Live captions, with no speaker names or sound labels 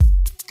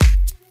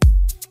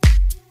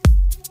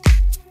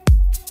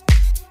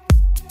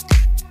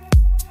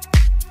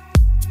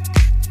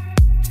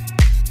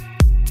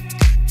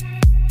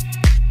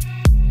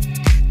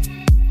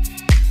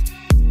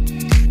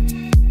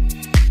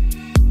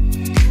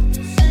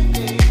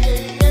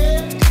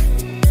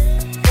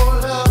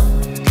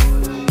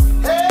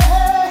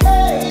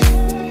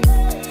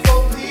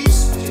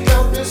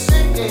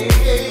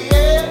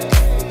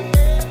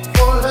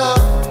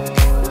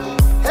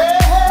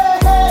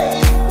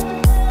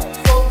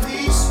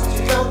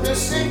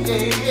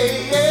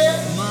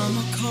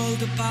Mama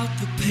called about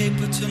the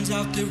paper, turns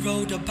out they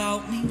wrote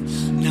about me.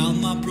 Now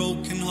my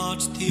broken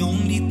heart's the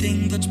only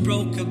thing that's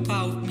broke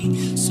about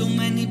me. So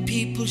many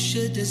people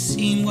should have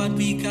seen what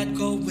we got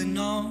going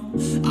on.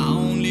 I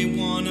only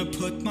wanna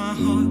put my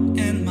heart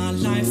and my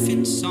life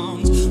in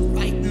songs,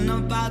 writing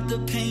about the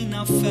pain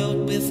I felt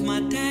with my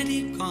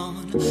daddy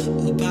gone,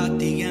 about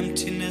the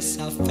emptiness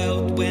I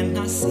felt when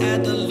I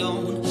sat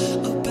alone,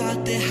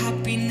 about the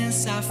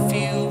happiness I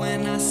feel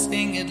when I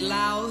sing it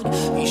loud.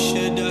 You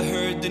should have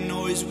heard the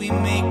noise we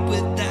make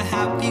with the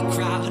happy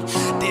crowd.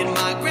 Did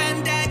my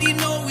granddaddy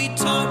know he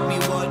taught me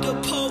what a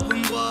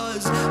poem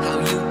was? How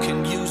you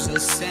can use a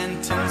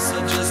sentence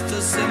or just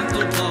a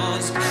simple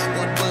pause.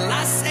 What will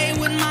I say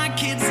when my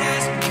kids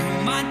ask me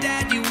who my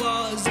daddy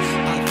was?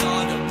 I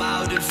thought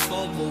about it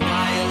for a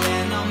while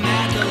and I'm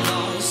at a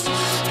loss,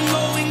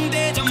 knowing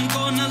that I'm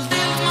gonna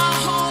live my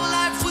whole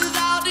life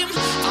without him.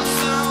 I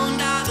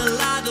found out a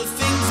lot of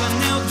things I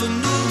never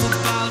knew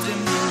about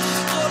him.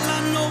 All I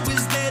know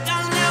is that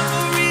I'll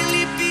never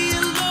really be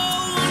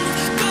alone,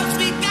 'cause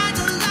we got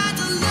a lot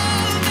of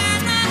love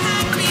and a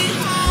happy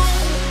home.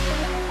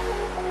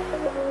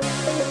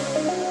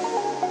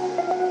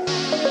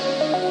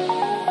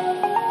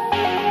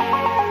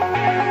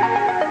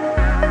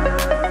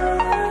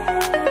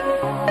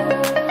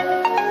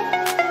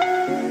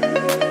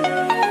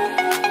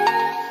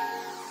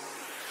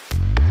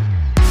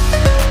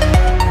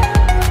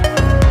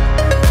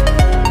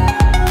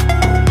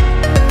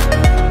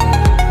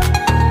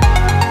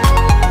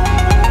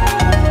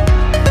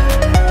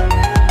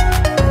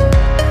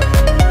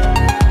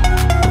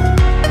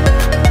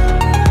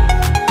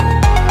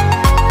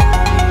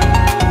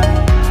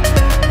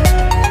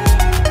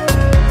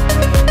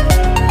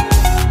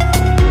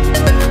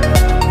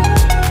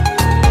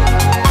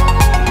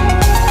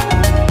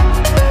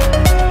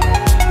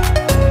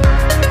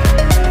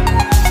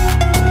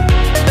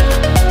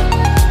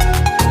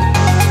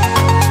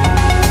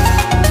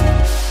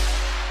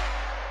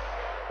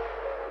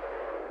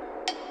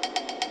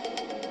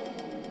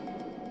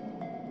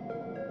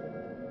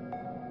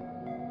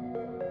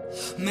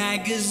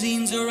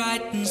 Magazines are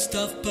writing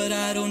stuff, but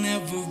I don't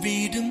ever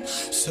read them.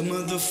 Some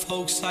of the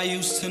folks I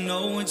used to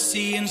know and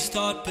see and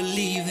start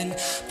believing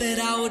that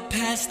I would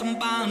pass them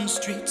by on the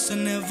streets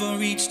and never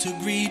reach to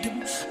greet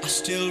them. I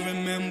still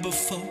remember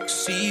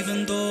folks,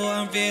 even though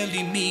I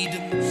rarely meet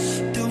them.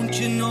 Don't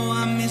you know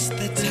I miss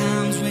the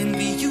times when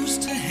we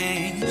used to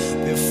hang?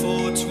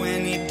 Before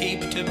 20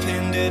 deep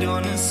depended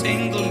on a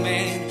single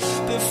man.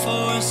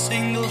 Before a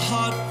single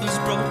heart was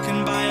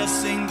broken by a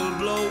single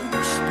blow.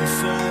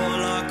 Before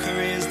all our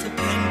careers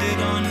depended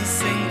on a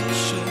single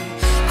show.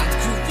 I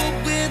grew up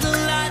with a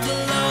lot of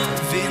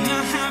love in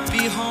a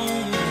happy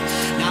home.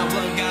 Now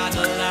I got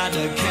a lot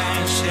of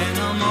cash and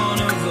I'm on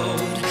a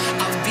road.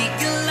 I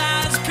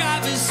realize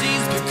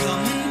privacy's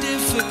becoming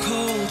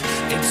difficult.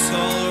 It's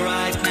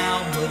alright now,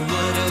 but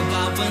what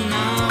about when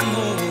I'm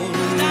old?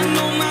 I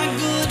know my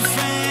good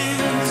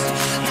friends,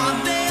 now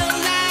they'll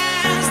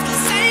last. The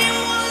same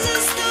ones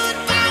that stood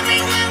by me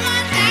when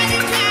my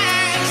daddy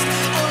passed.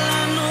 All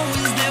I know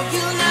is that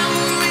we'll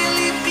never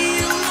really be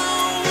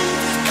alone,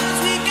 'cause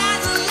we got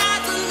a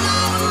lot of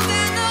love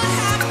and a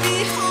happy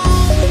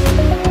home.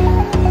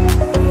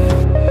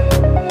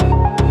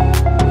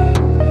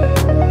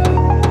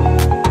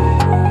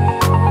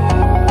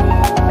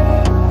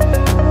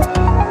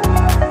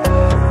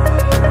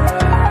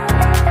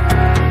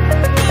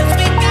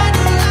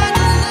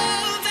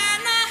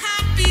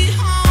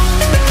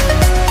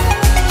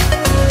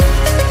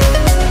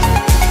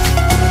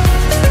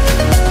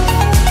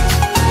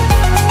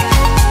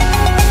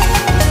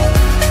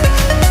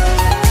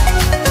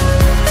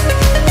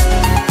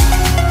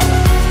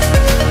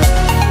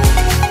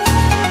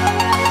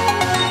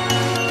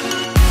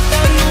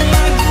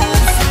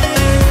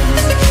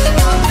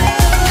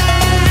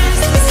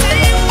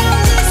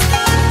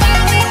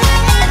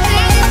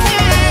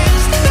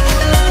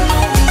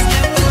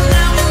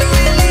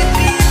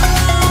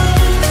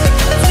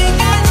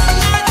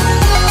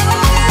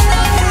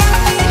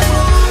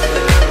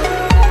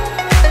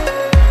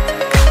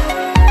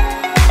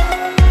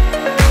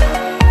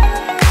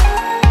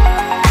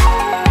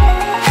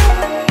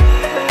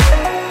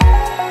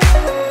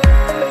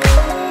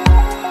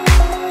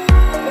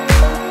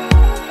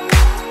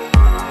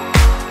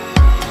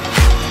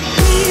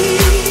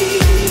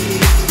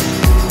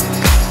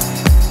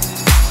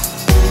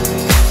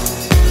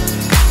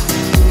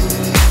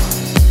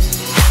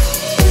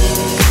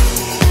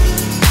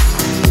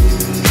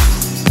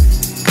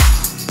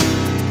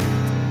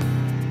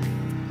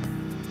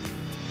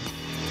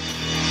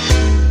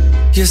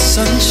 Your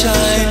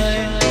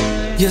sunshine,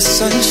 your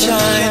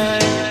sunshine,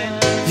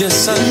 your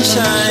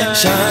sunshine,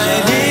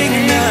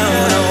 shining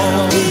down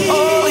on me.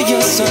 Oh,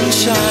 your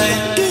sunshine,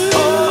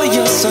 oh,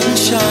 your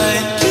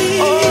sunshine,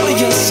 oh,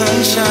 your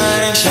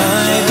sunshine,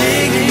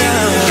 shining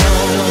down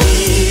on me.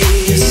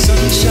 Your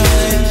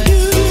sunshine,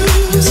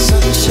 your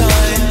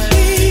sunshine,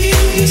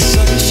 your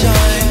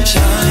sunshine,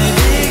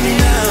 shining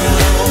down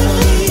on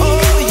me.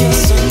 Oh, your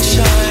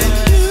sunshine,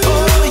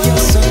 oh, your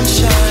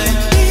sunshine.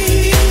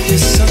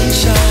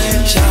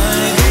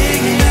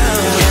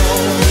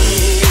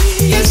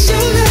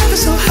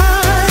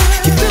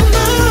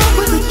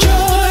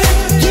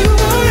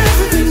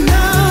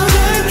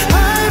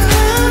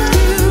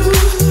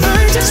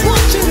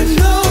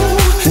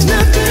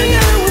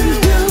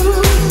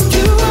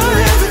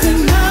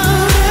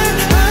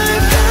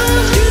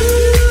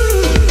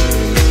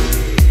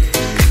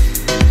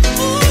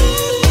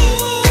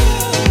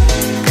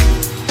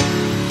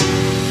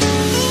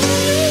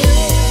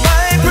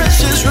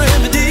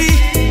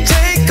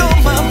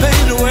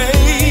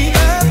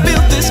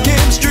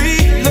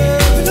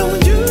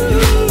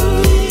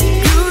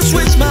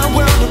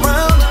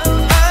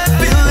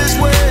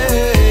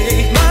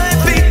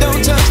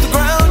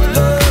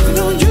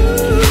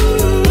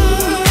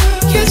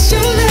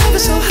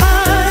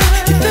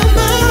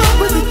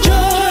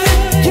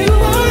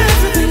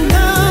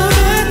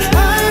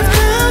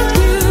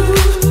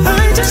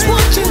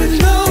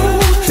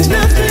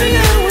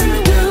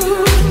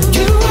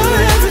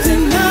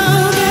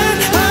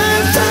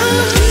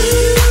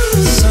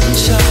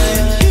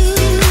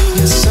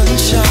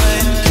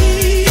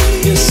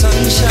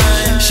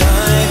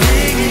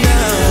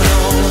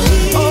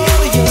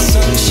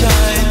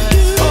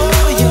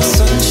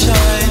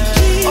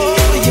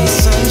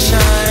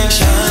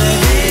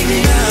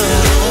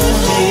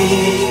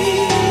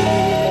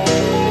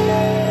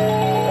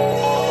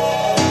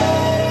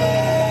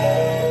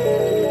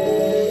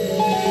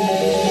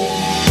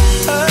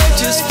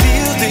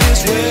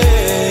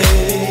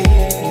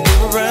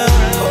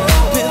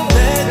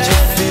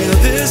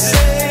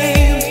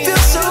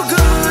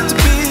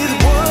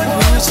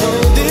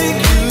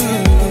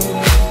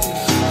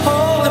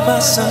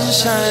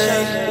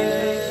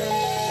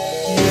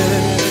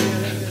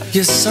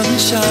 Your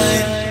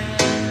sunshine,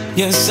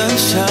 your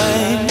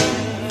sunshine,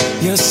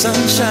 your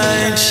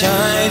sunshine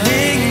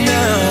shining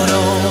down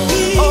on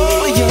me.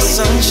 Oh, your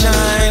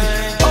sunshine,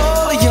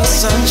 oh, your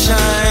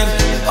sunshine,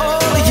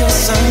 oh, your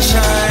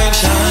sunshine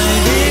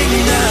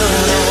shining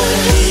down on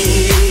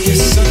me. Your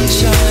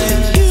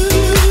sunshine,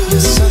 your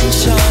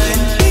sunshine,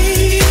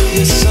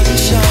 your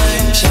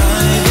sunshine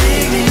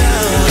shining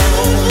down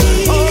on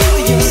me.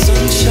 Oh, your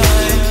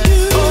sunshine,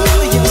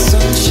 oh, your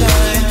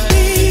sunshine,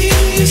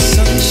 your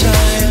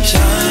sunshine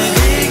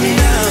shining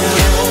down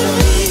on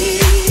me.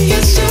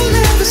 Yes, your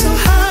love is so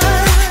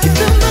high, you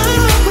fill my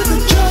heart with the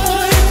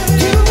joy.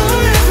 You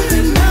are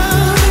everything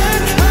now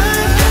that I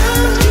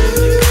found you.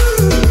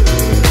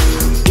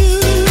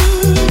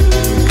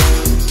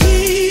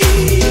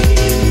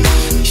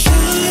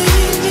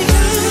 Shining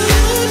down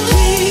on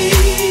me.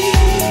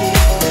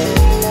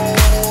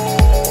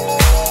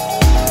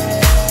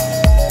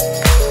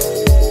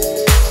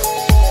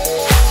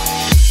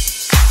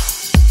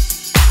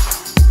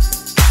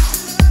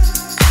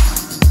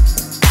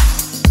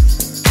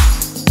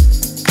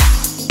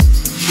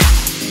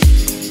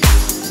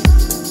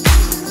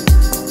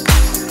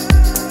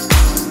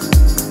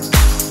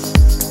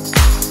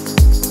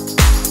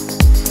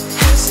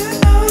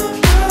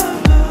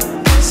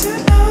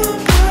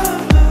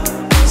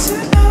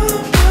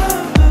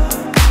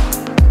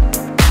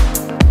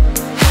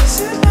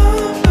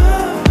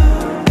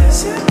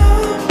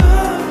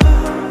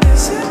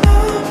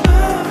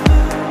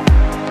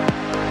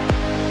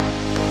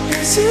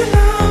 Is it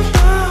love,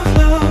 love,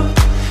 love,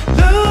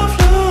 love,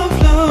 love,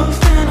 love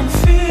that I'm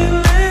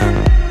feeling?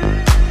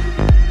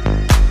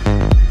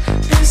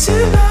 Is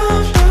it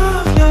love,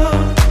 love,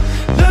 love,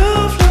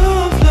 love,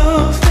 love,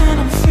 love that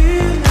I'm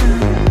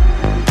feeling?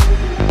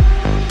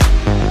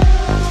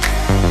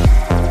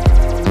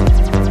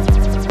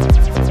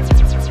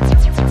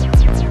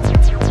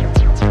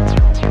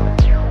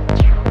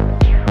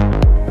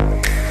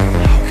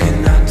 How can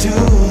I do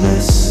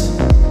this?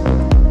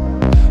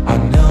 I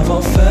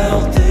never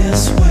felt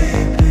this way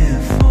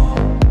before.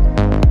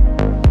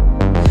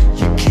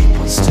 You keep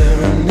on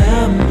staring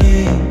at me,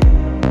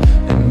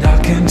 and I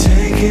can't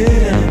take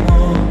it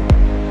anymore.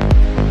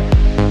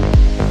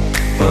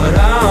 But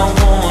I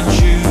want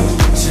you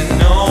to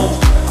know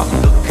I'm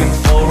looking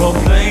for a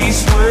place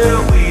where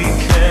we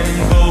can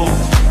go,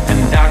 and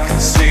I can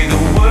say the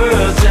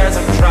words as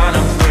I'm trying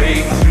to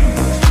break through.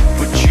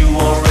 But you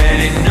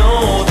already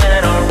know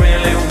that I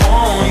really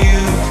want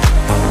you.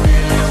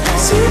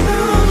 Is it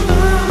love,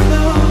 love,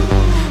 love,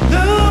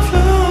 love,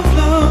 love,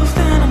 love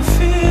that I'm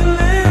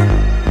feeling?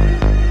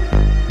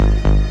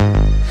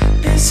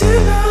 Is it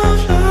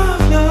love,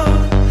 love,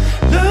 love,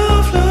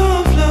 love,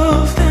 love,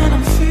 love that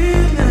I'm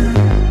feeling?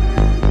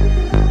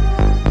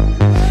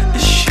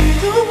 Is she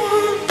the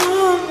one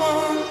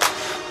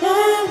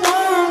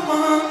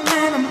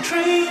that I'm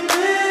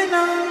dreaming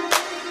of?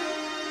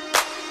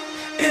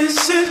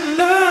 Is it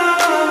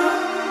love?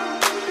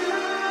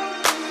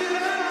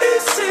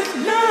 Is it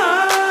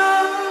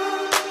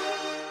love?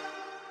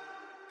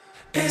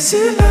 Is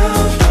it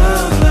love,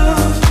 love,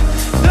 love,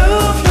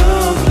 love,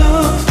 love,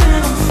 love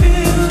that I'm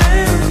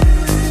feeling?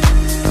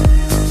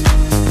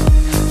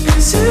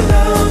 Is it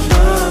love,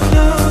 love,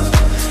 love,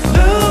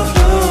 love,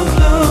 love,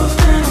 love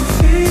that I'm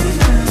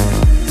feeling?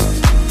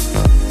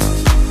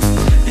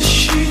 Is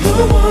she the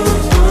one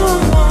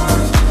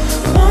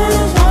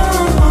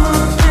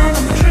that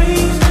I'm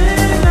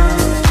dreaming of?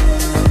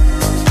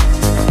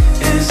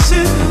 Is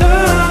it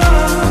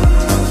love?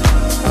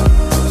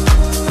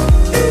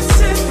 Is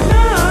it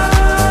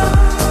love?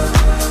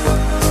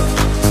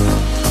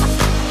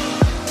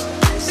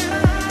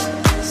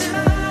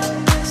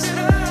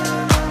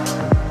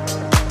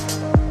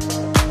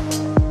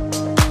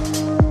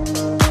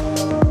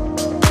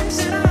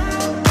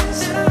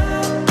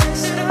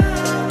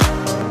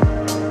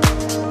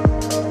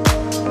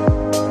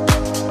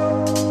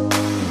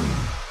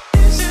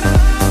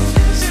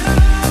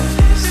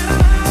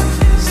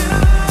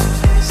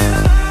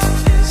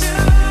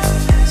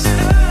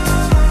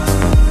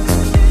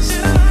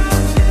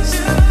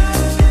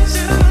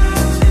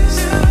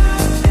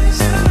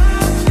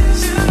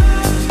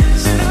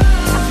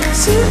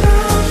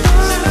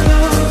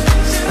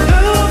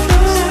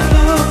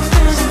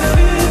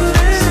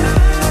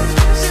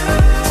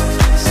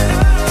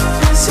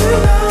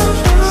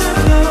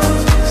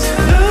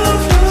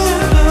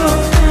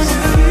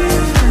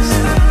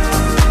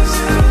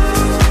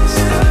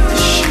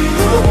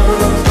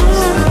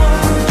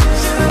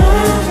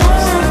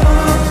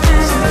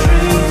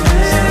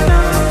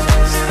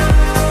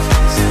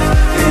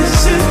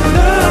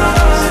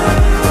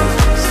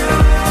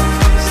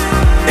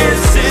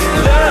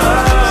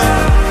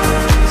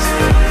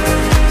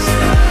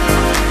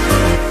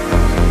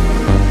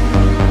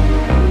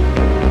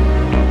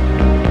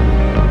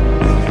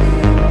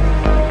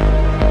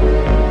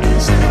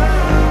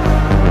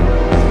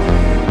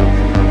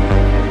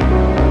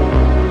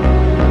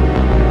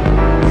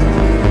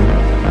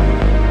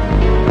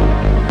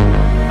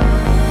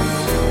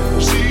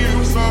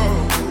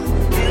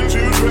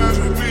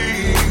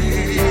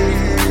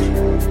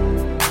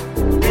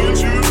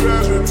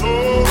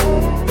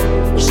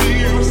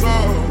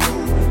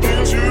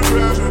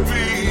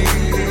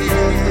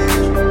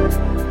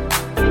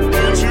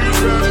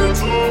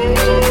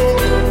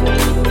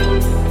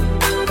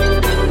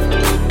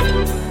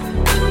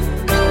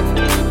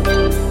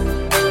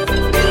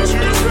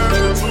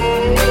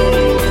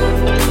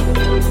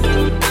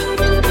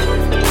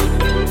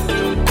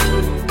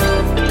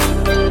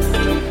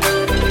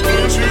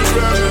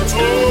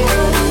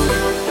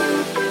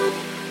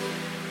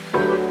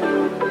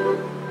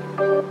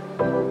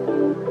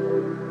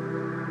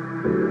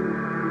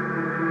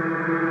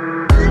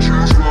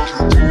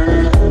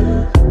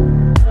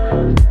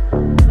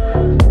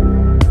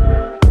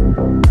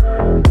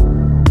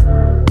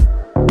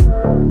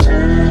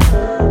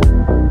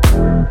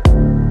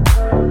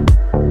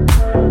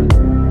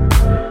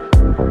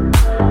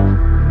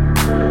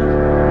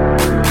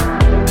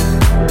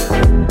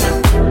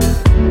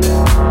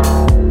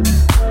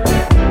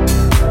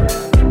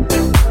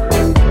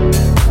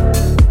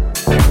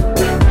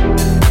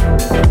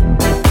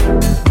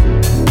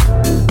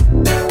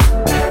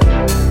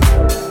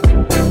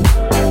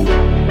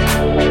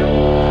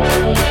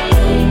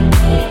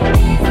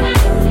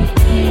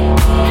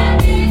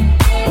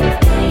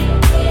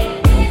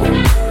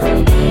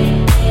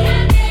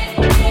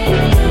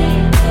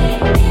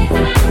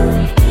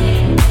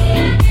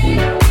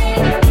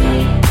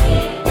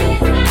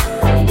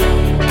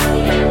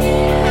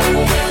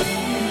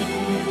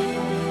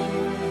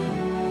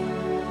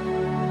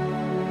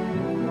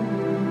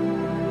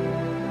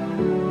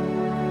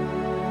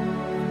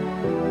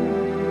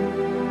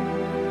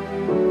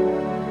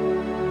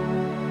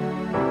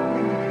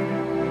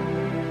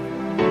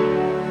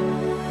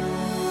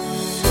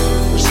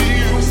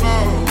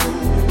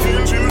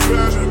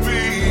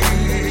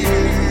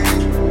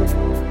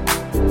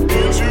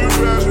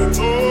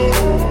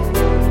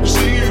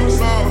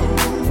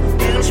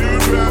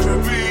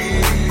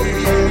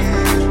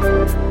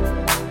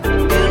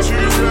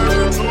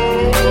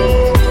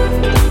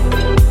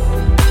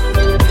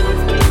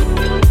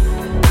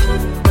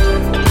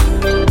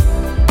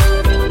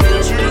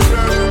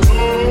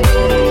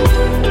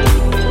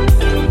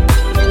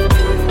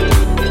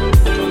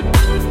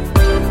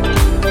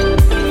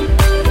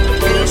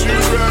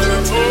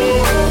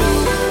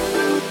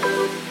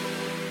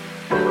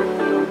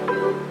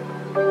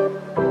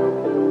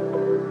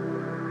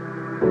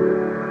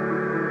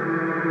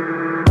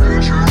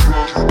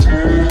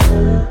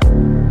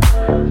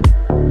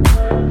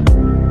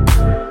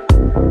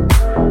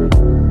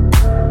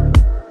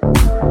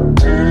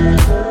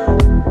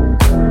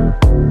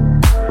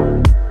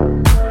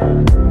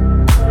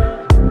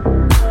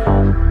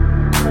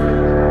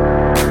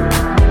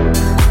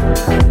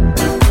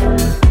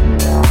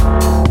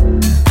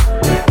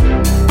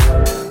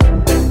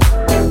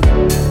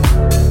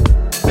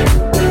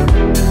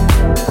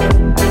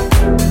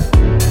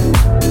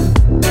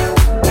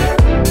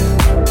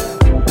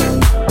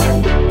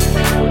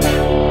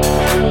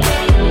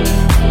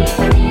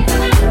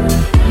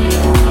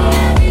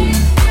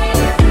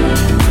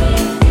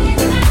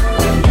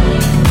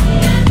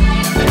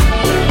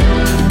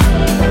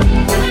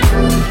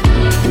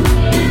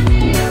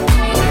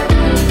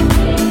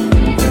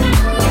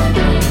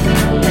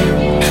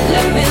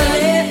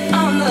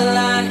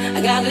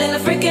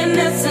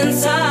 freakiness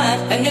inside,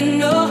 and you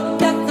know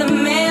that the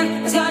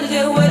man has got to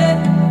deal with it.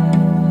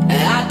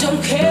 And I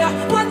don't care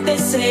what they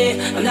say,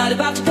 I'm not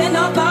about to bend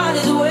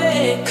nobody's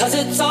way, 'cause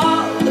it's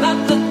all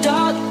about the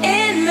dog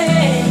in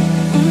me.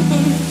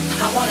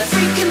 I want a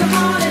freak in the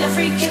morning, a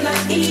freak in the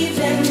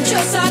evening,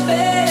 just like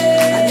me.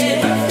 I need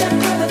a perfect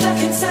brother that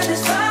can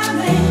satisfy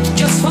me,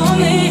 just for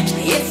me.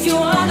 If you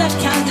are that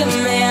kind of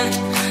man,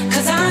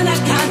 'cause I'm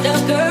that kind of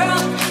girl.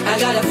 I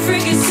got a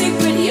freaky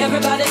secret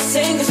everybody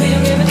sings, 'cause we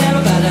don't give a damn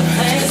about a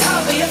thing. 'Cause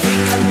I'll be a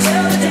freak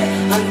until the day,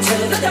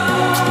 until the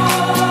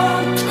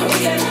dawn. We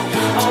can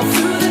all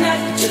through the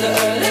night till the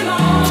early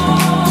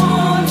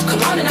morn.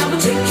 Come on and I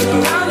will take you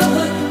around the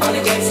hood on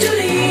a gangster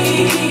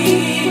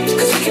lead,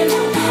 'cause we can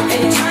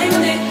any time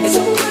of day, it's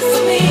so good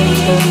for me.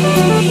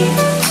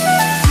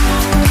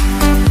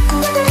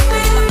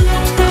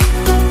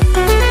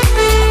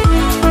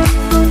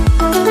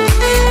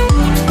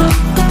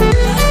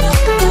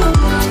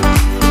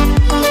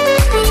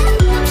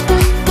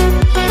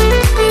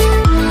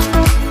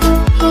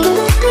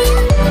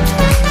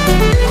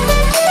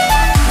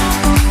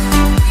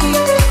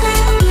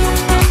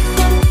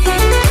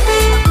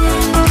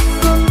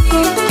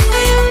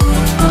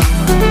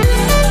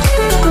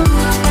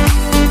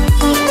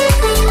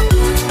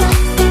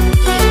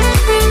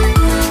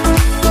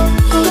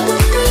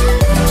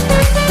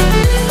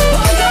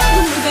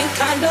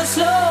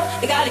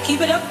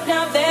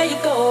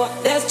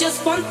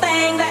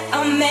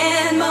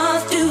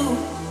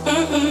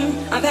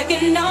 I'm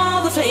packing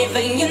all the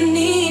flavor you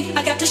need.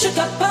 I got to shut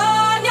up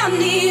on your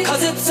knees,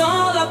 'cause it's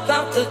all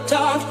about the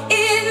dog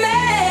in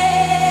me.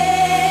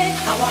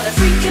 I want a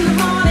freak in the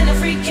morning, a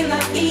freak in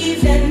the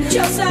evening,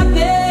 just like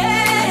me.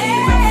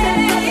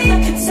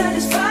 That can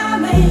satisfy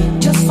me,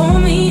 just for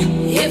me.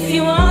 If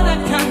you are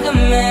that kind of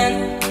man,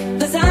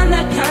 'cause I'm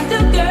that kind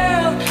of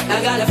girl. I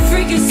got a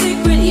freaky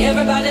secret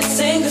everybody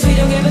sings, 'cause we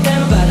don't give a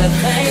damn about a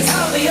thing. 'Cause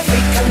I'll be a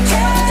freak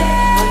until the day,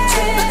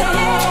 until the dawn.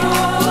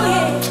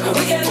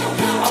 We can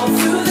all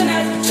through the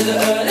night to the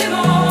early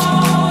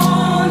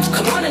morn.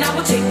 Come on and I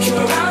will take you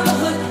around the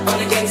hood on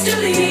a gangster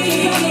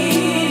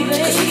lead,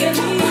 'cause we can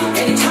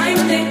any time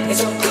of day,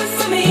 it's all good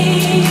for me.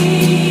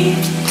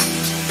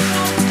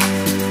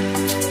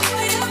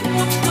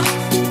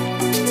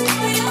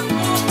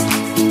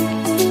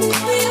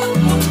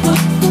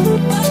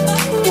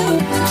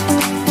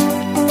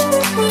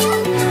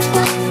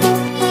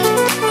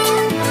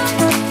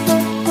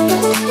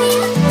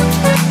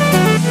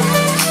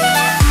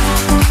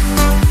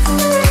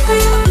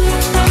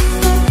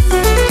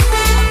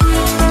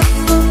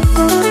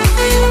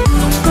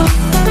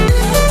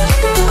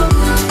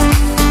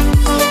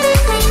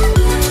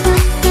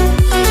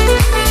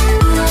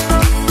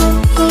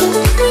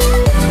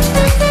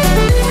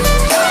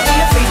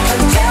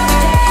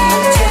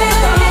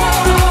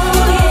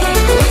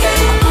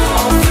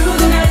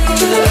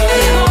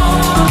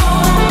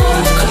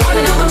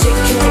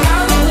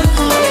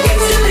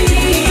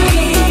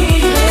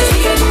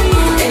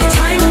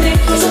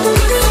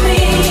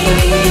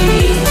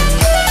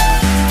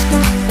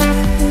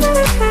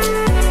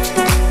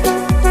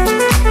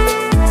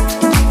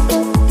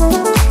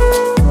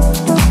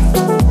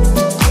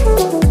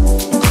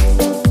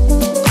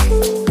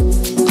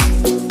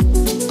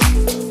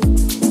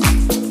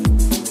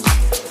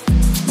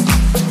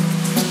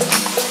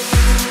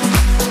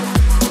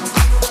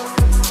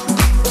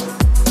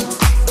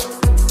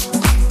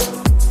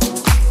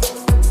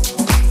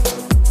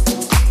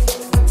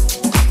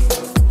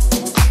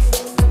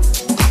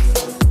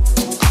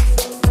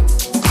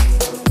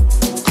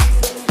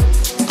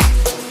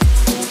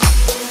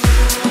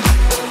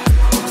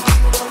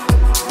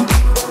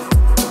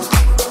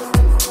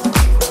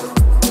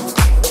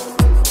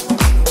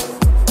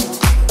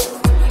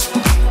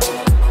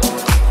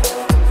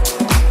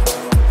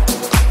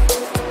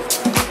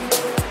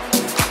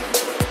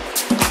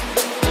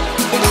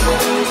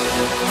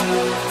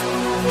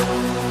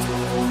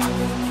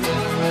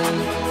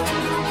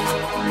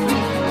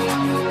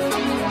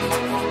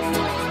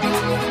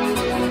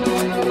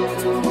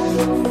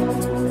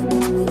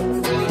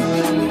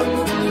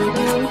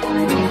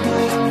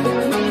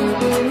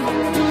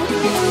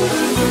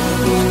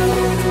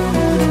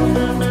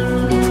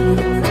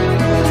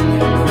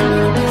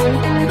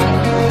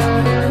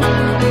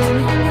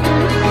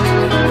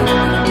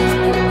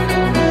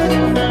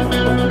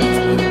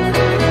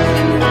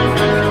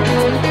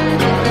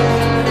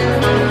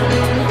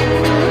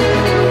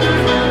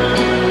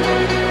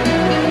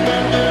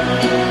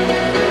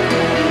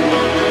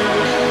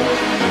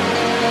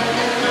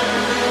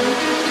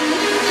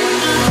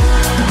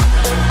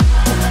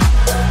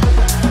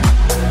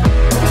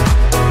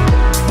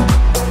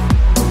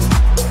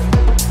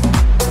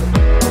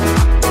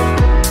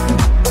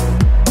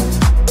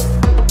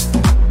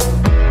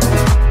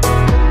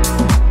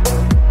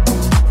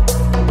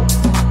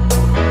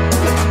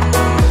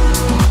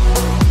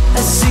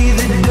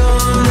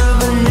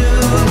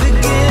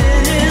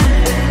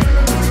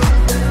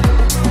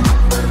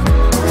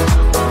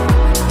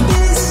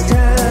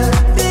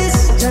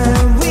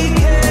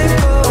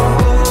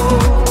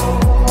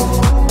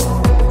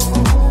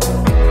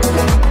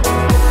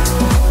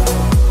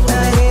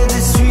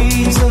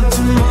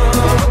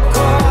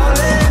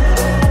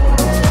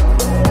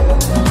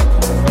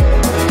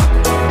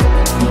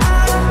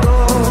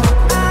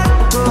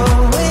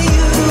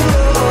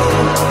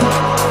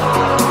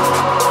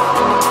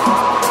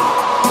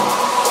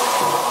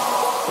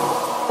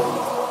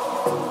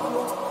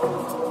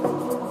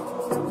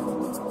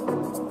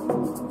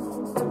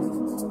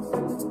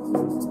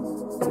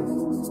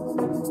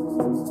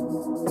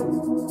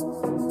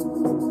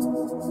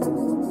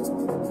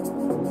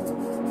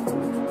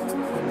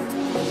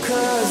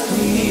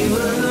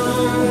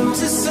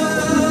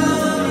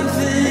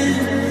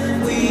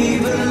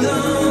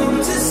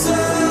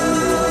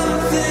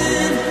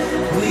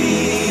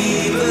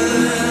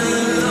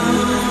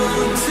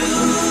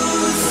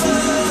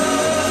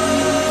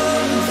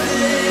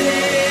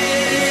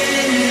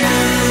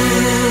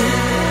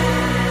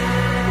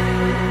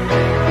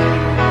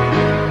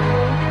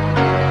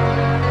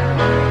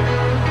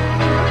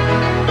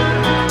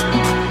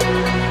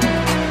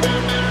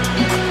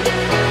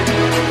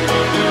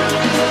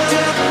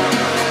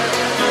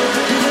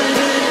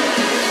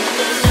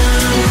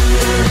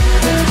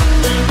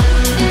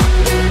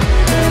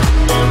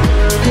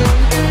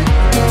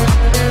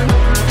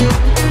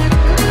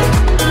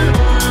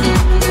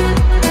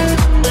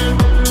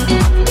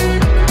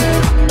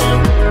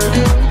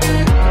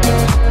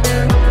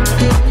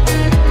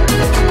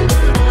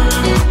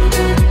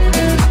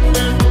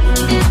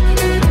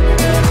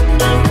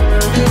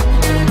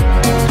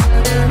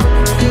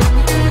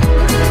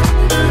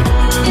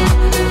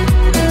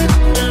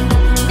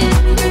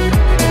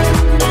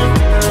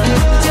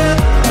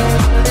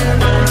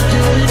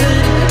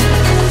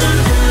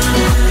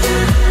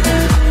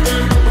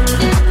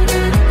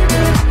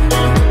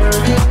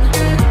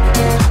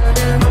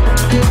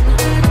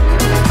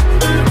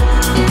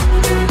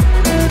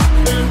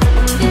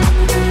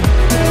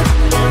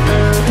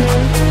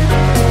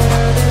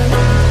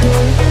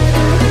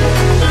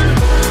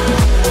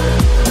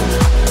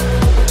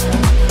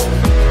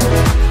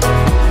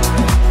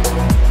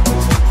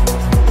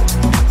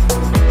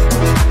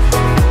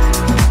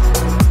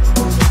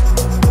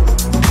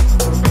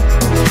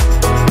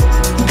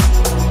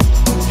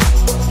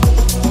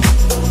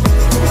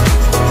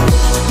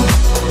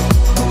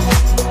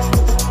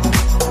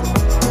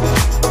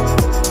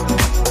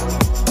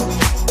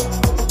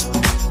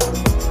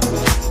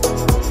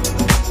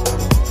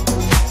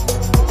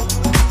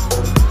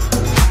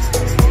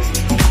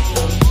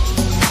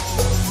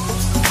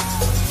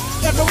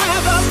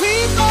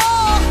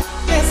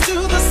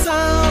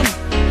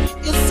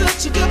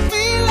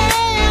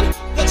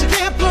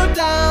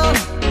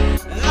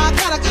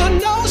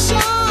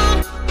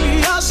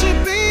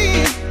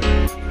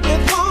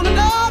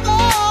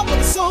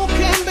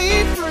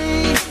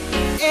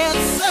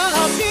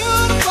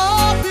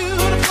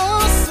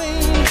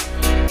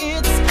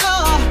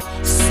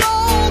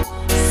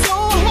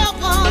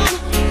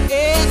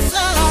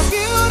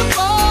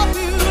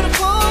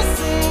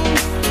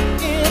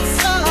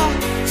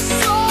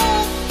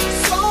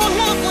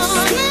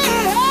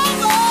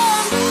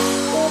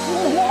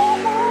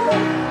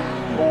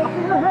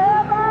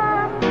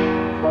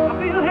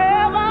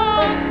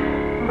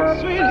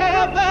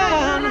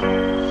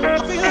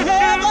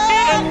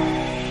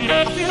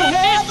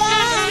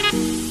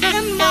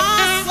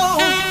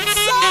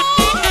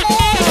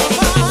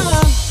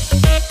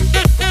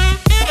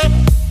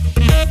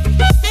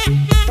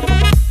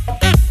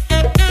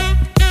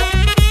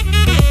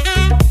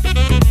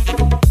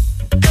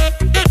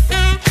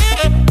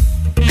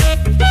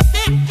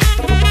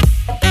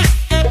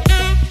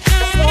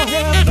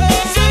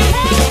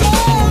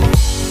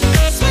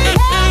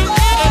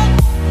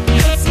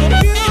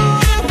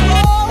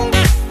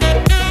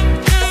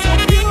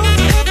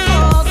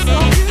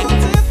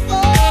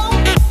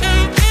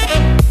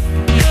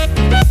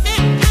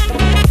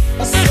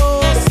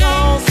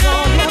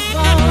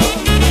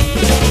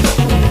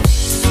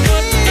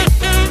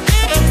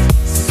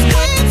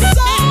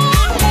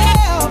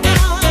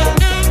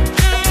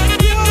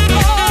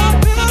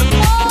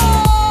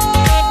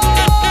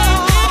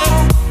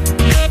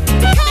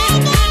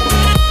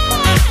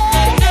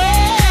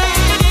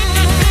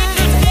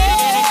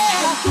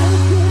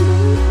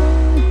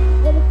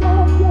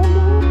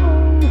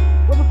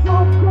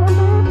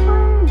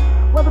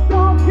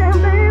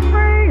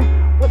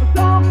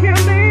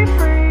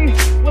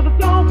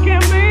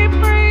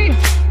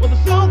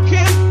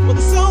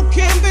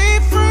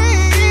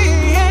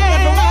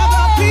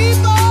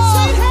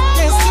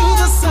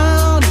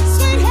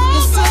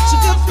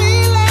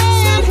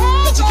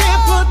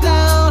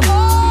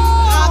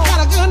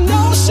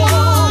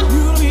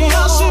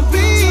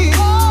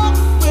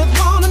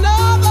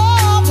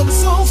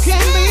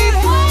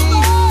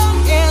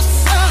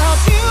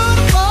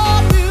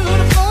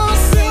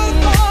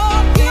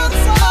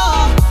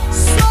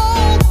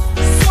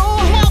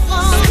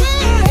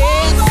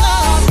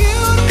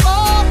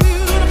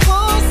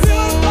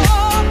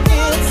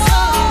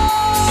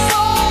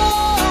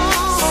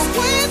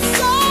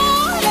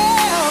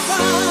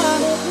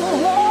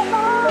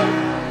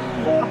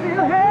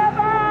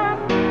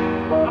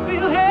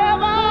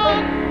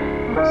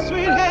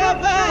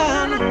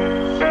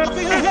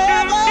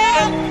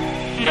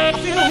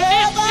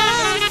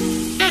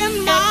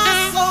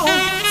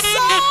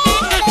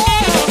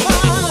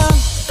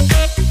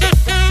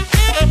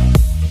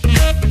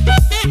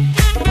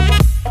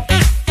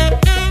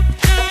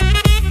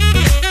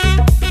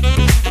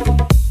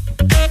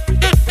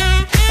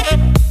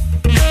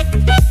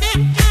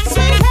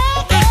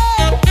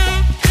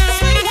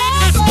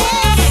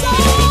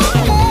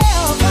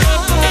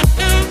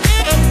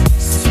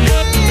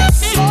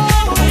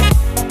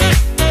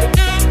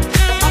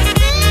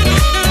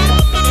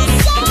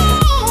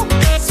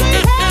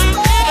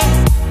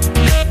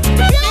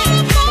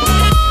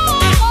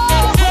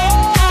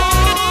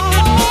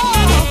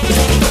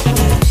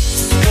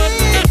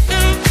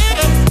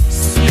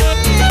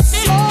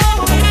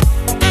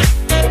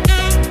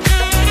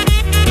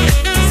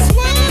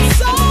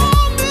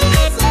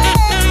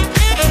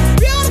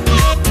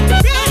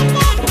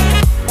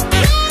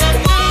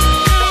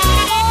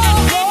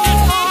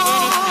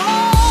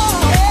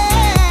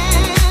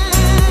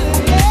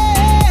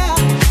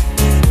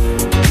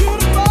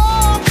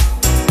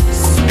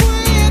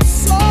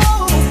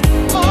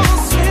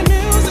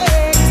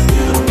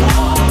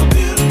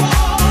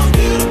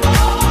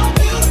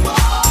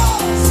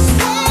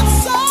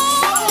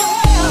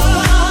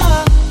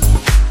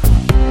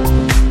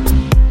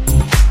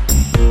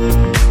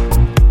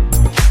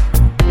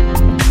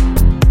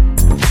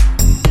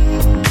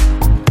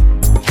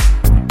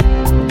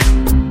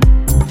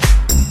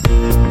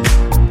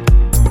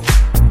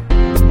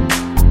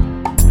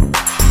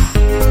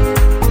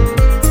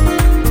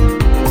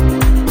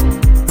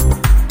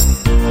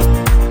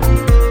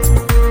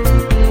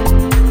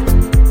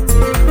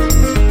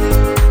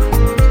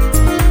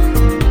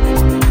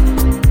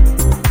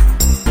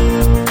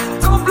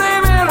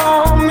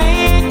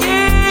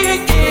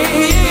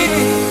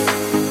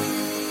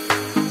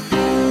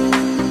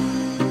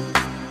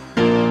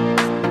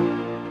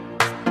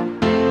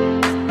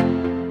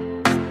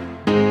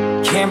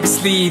 can't be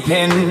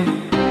sleeping,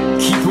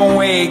 keep on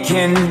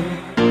waking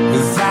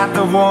without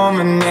the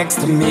woman next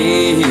to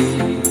me.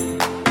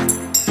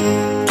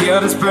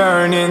 Guilt is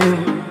burning,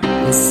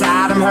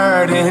 inside I'm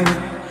hurting.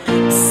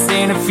 This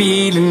ain't a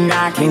feeling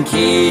I can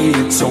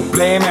keep, so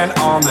blame it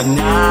on the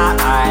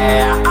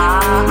night.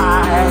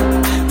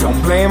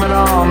 Don't blame it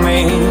on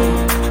me,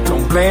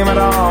 don't blame it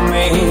on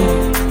me.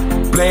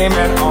 Blame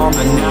it on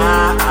the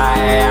night.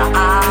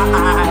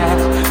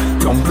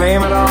 Don't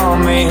blame it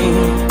on me,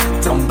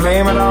 don't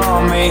blame it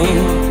on me.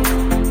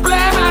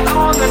 Blame it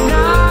on the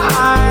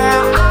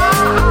night.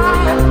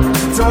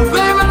 Don't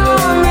blame it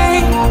on me,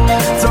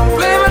 don't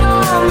blame it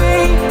on me.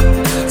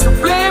 So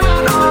blame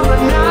it on the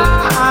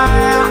night.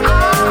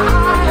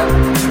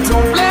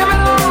 Don't blame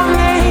it on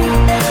me,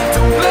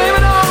 don't blame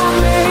it on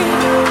me.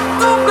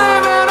 Don't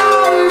blame it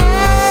on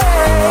me.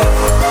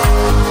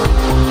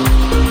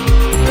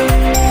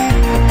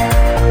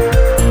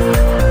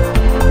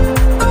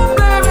 Don't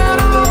blame it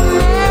on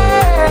me.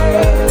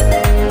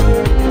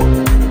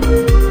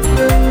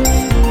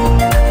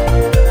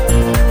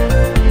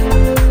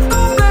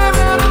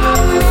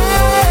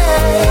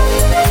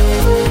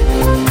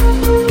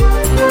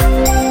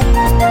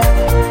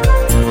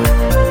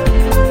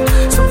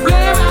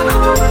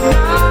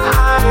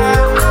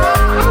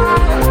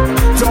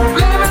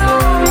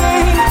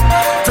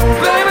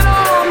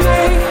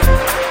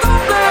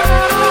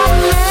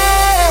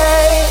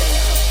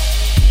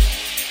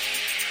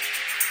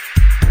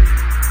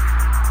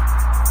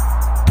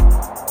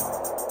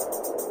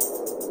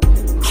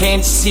 Can't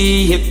you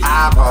see it?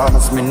 I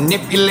was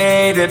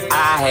manipulated. I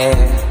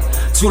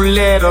had to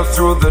let her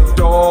through the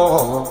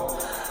door.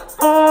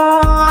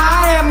 Oh,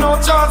 I had no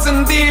choice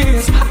in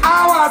this.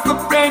 I was the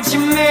brain she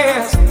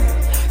missed.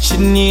 She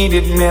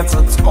needed me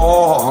to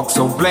talk,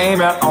 so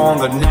blame it on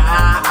the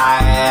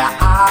night.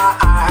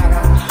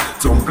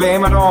 Don't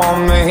blame it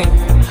on me,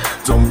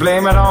 don't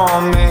blame it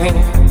on me.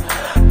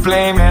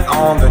 Blame it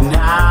on the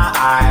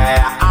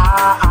night.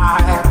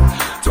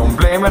 Don't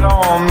blame it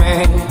on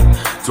me,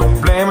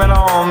 don't blame it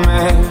on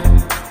me.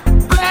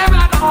 Blame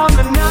it on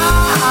the night.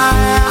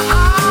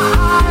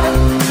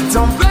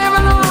 Don't blame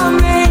it on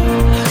me,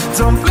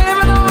 don't blame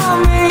it on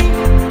me.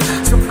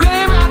 So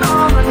blame it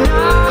on the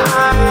night.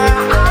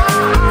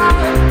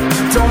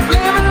 Don't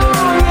blame it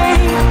on me, don't blame it on me. Don't blame it on me.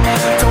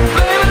 Don't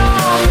blame it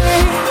on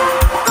me.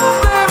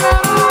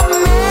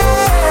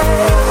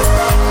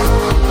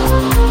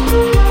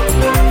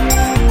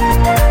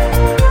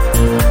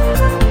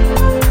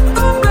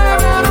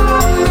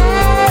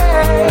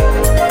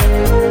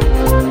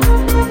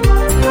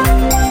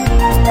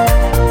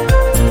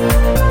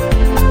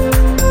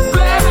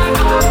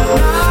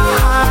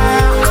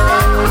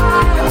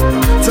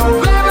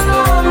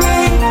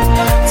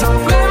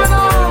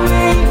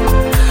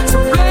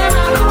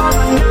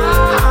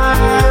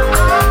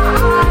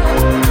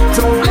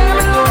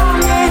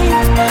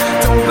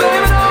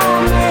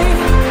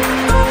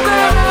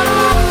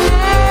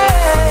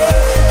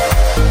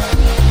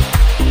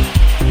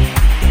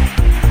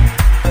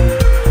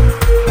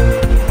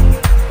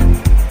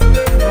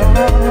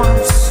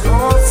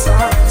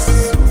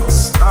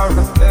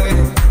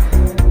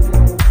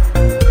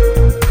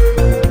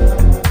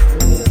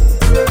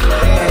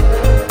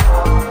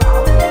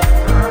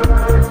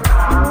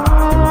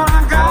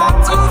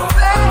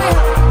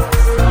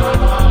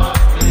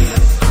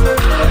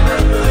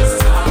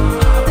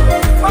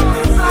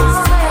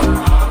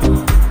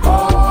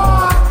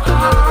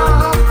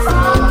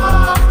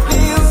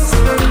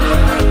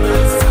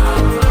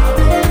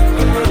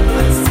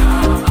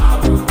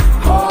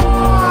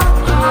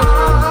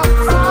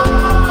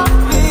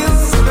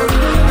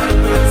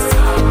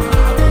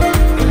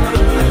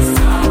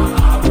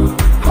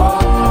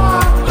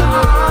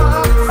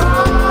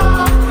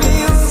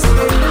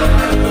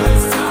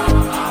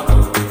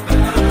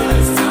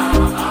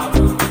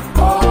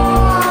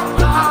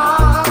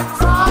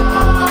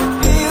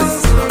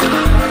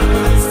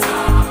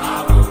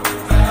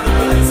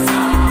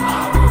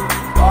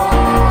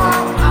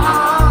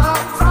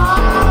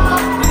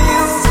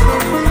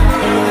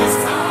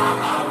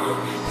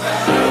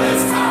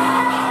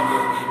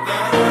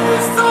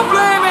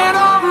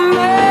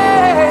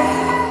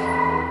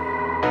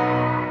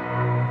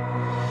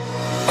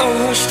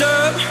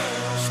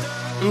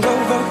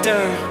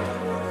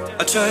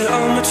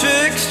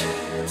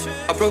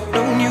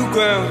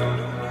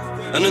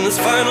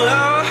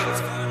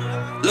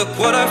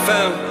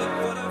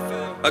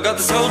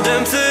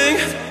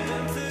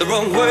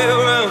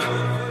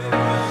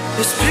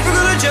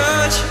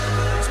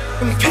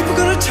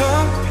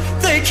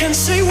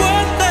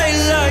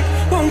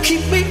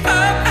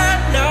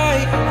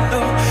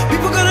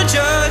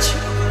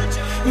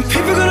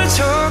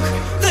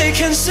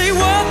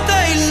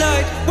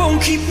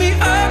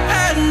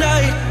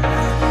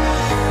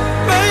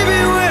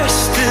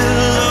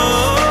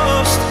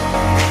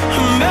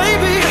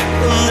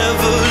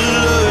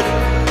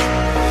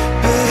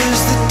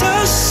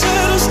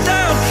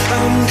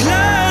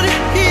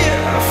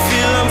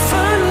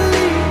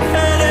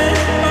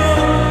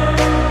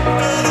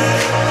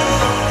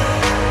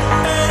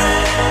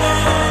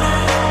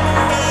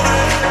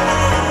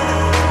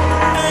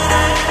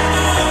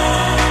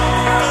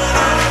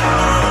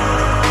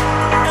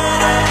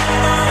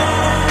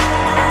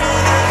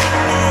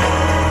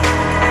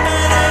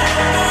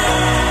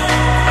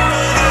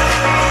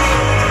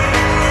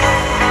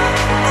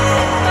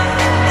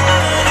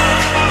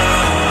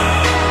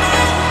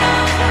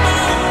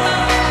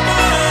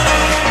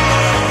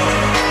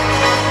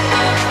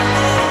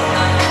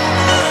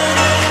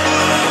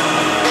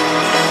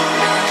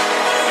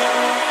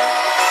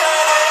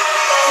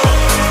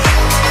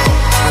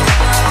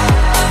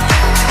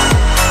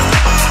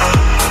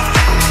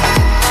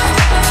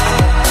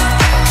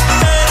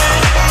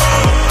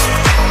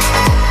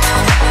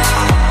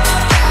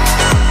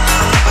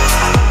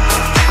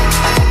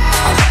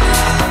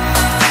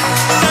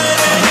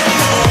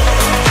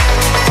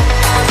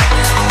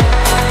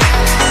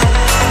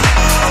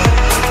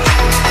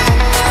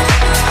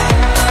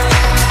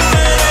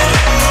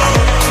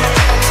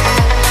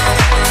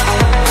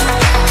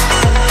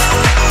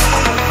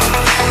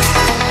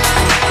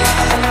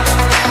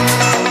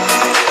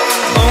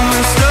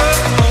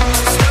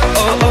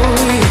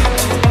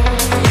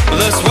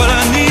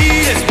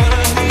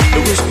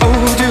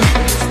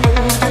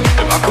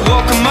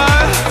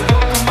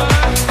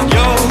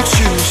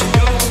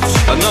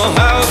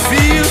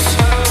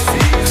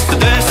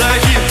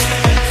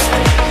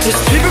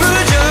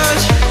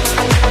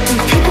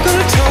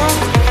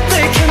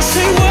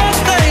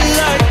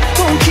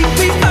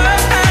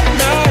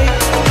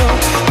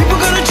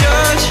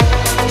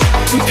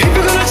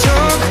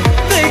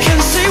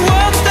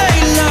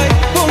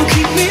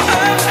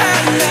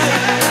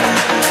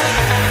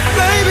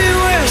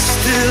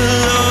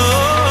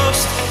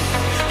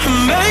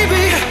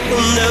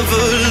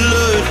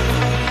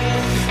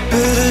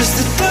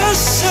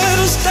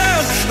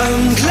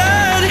 I'm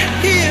glad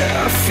here,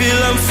 I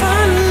feel I'm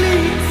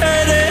finally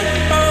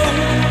headed home.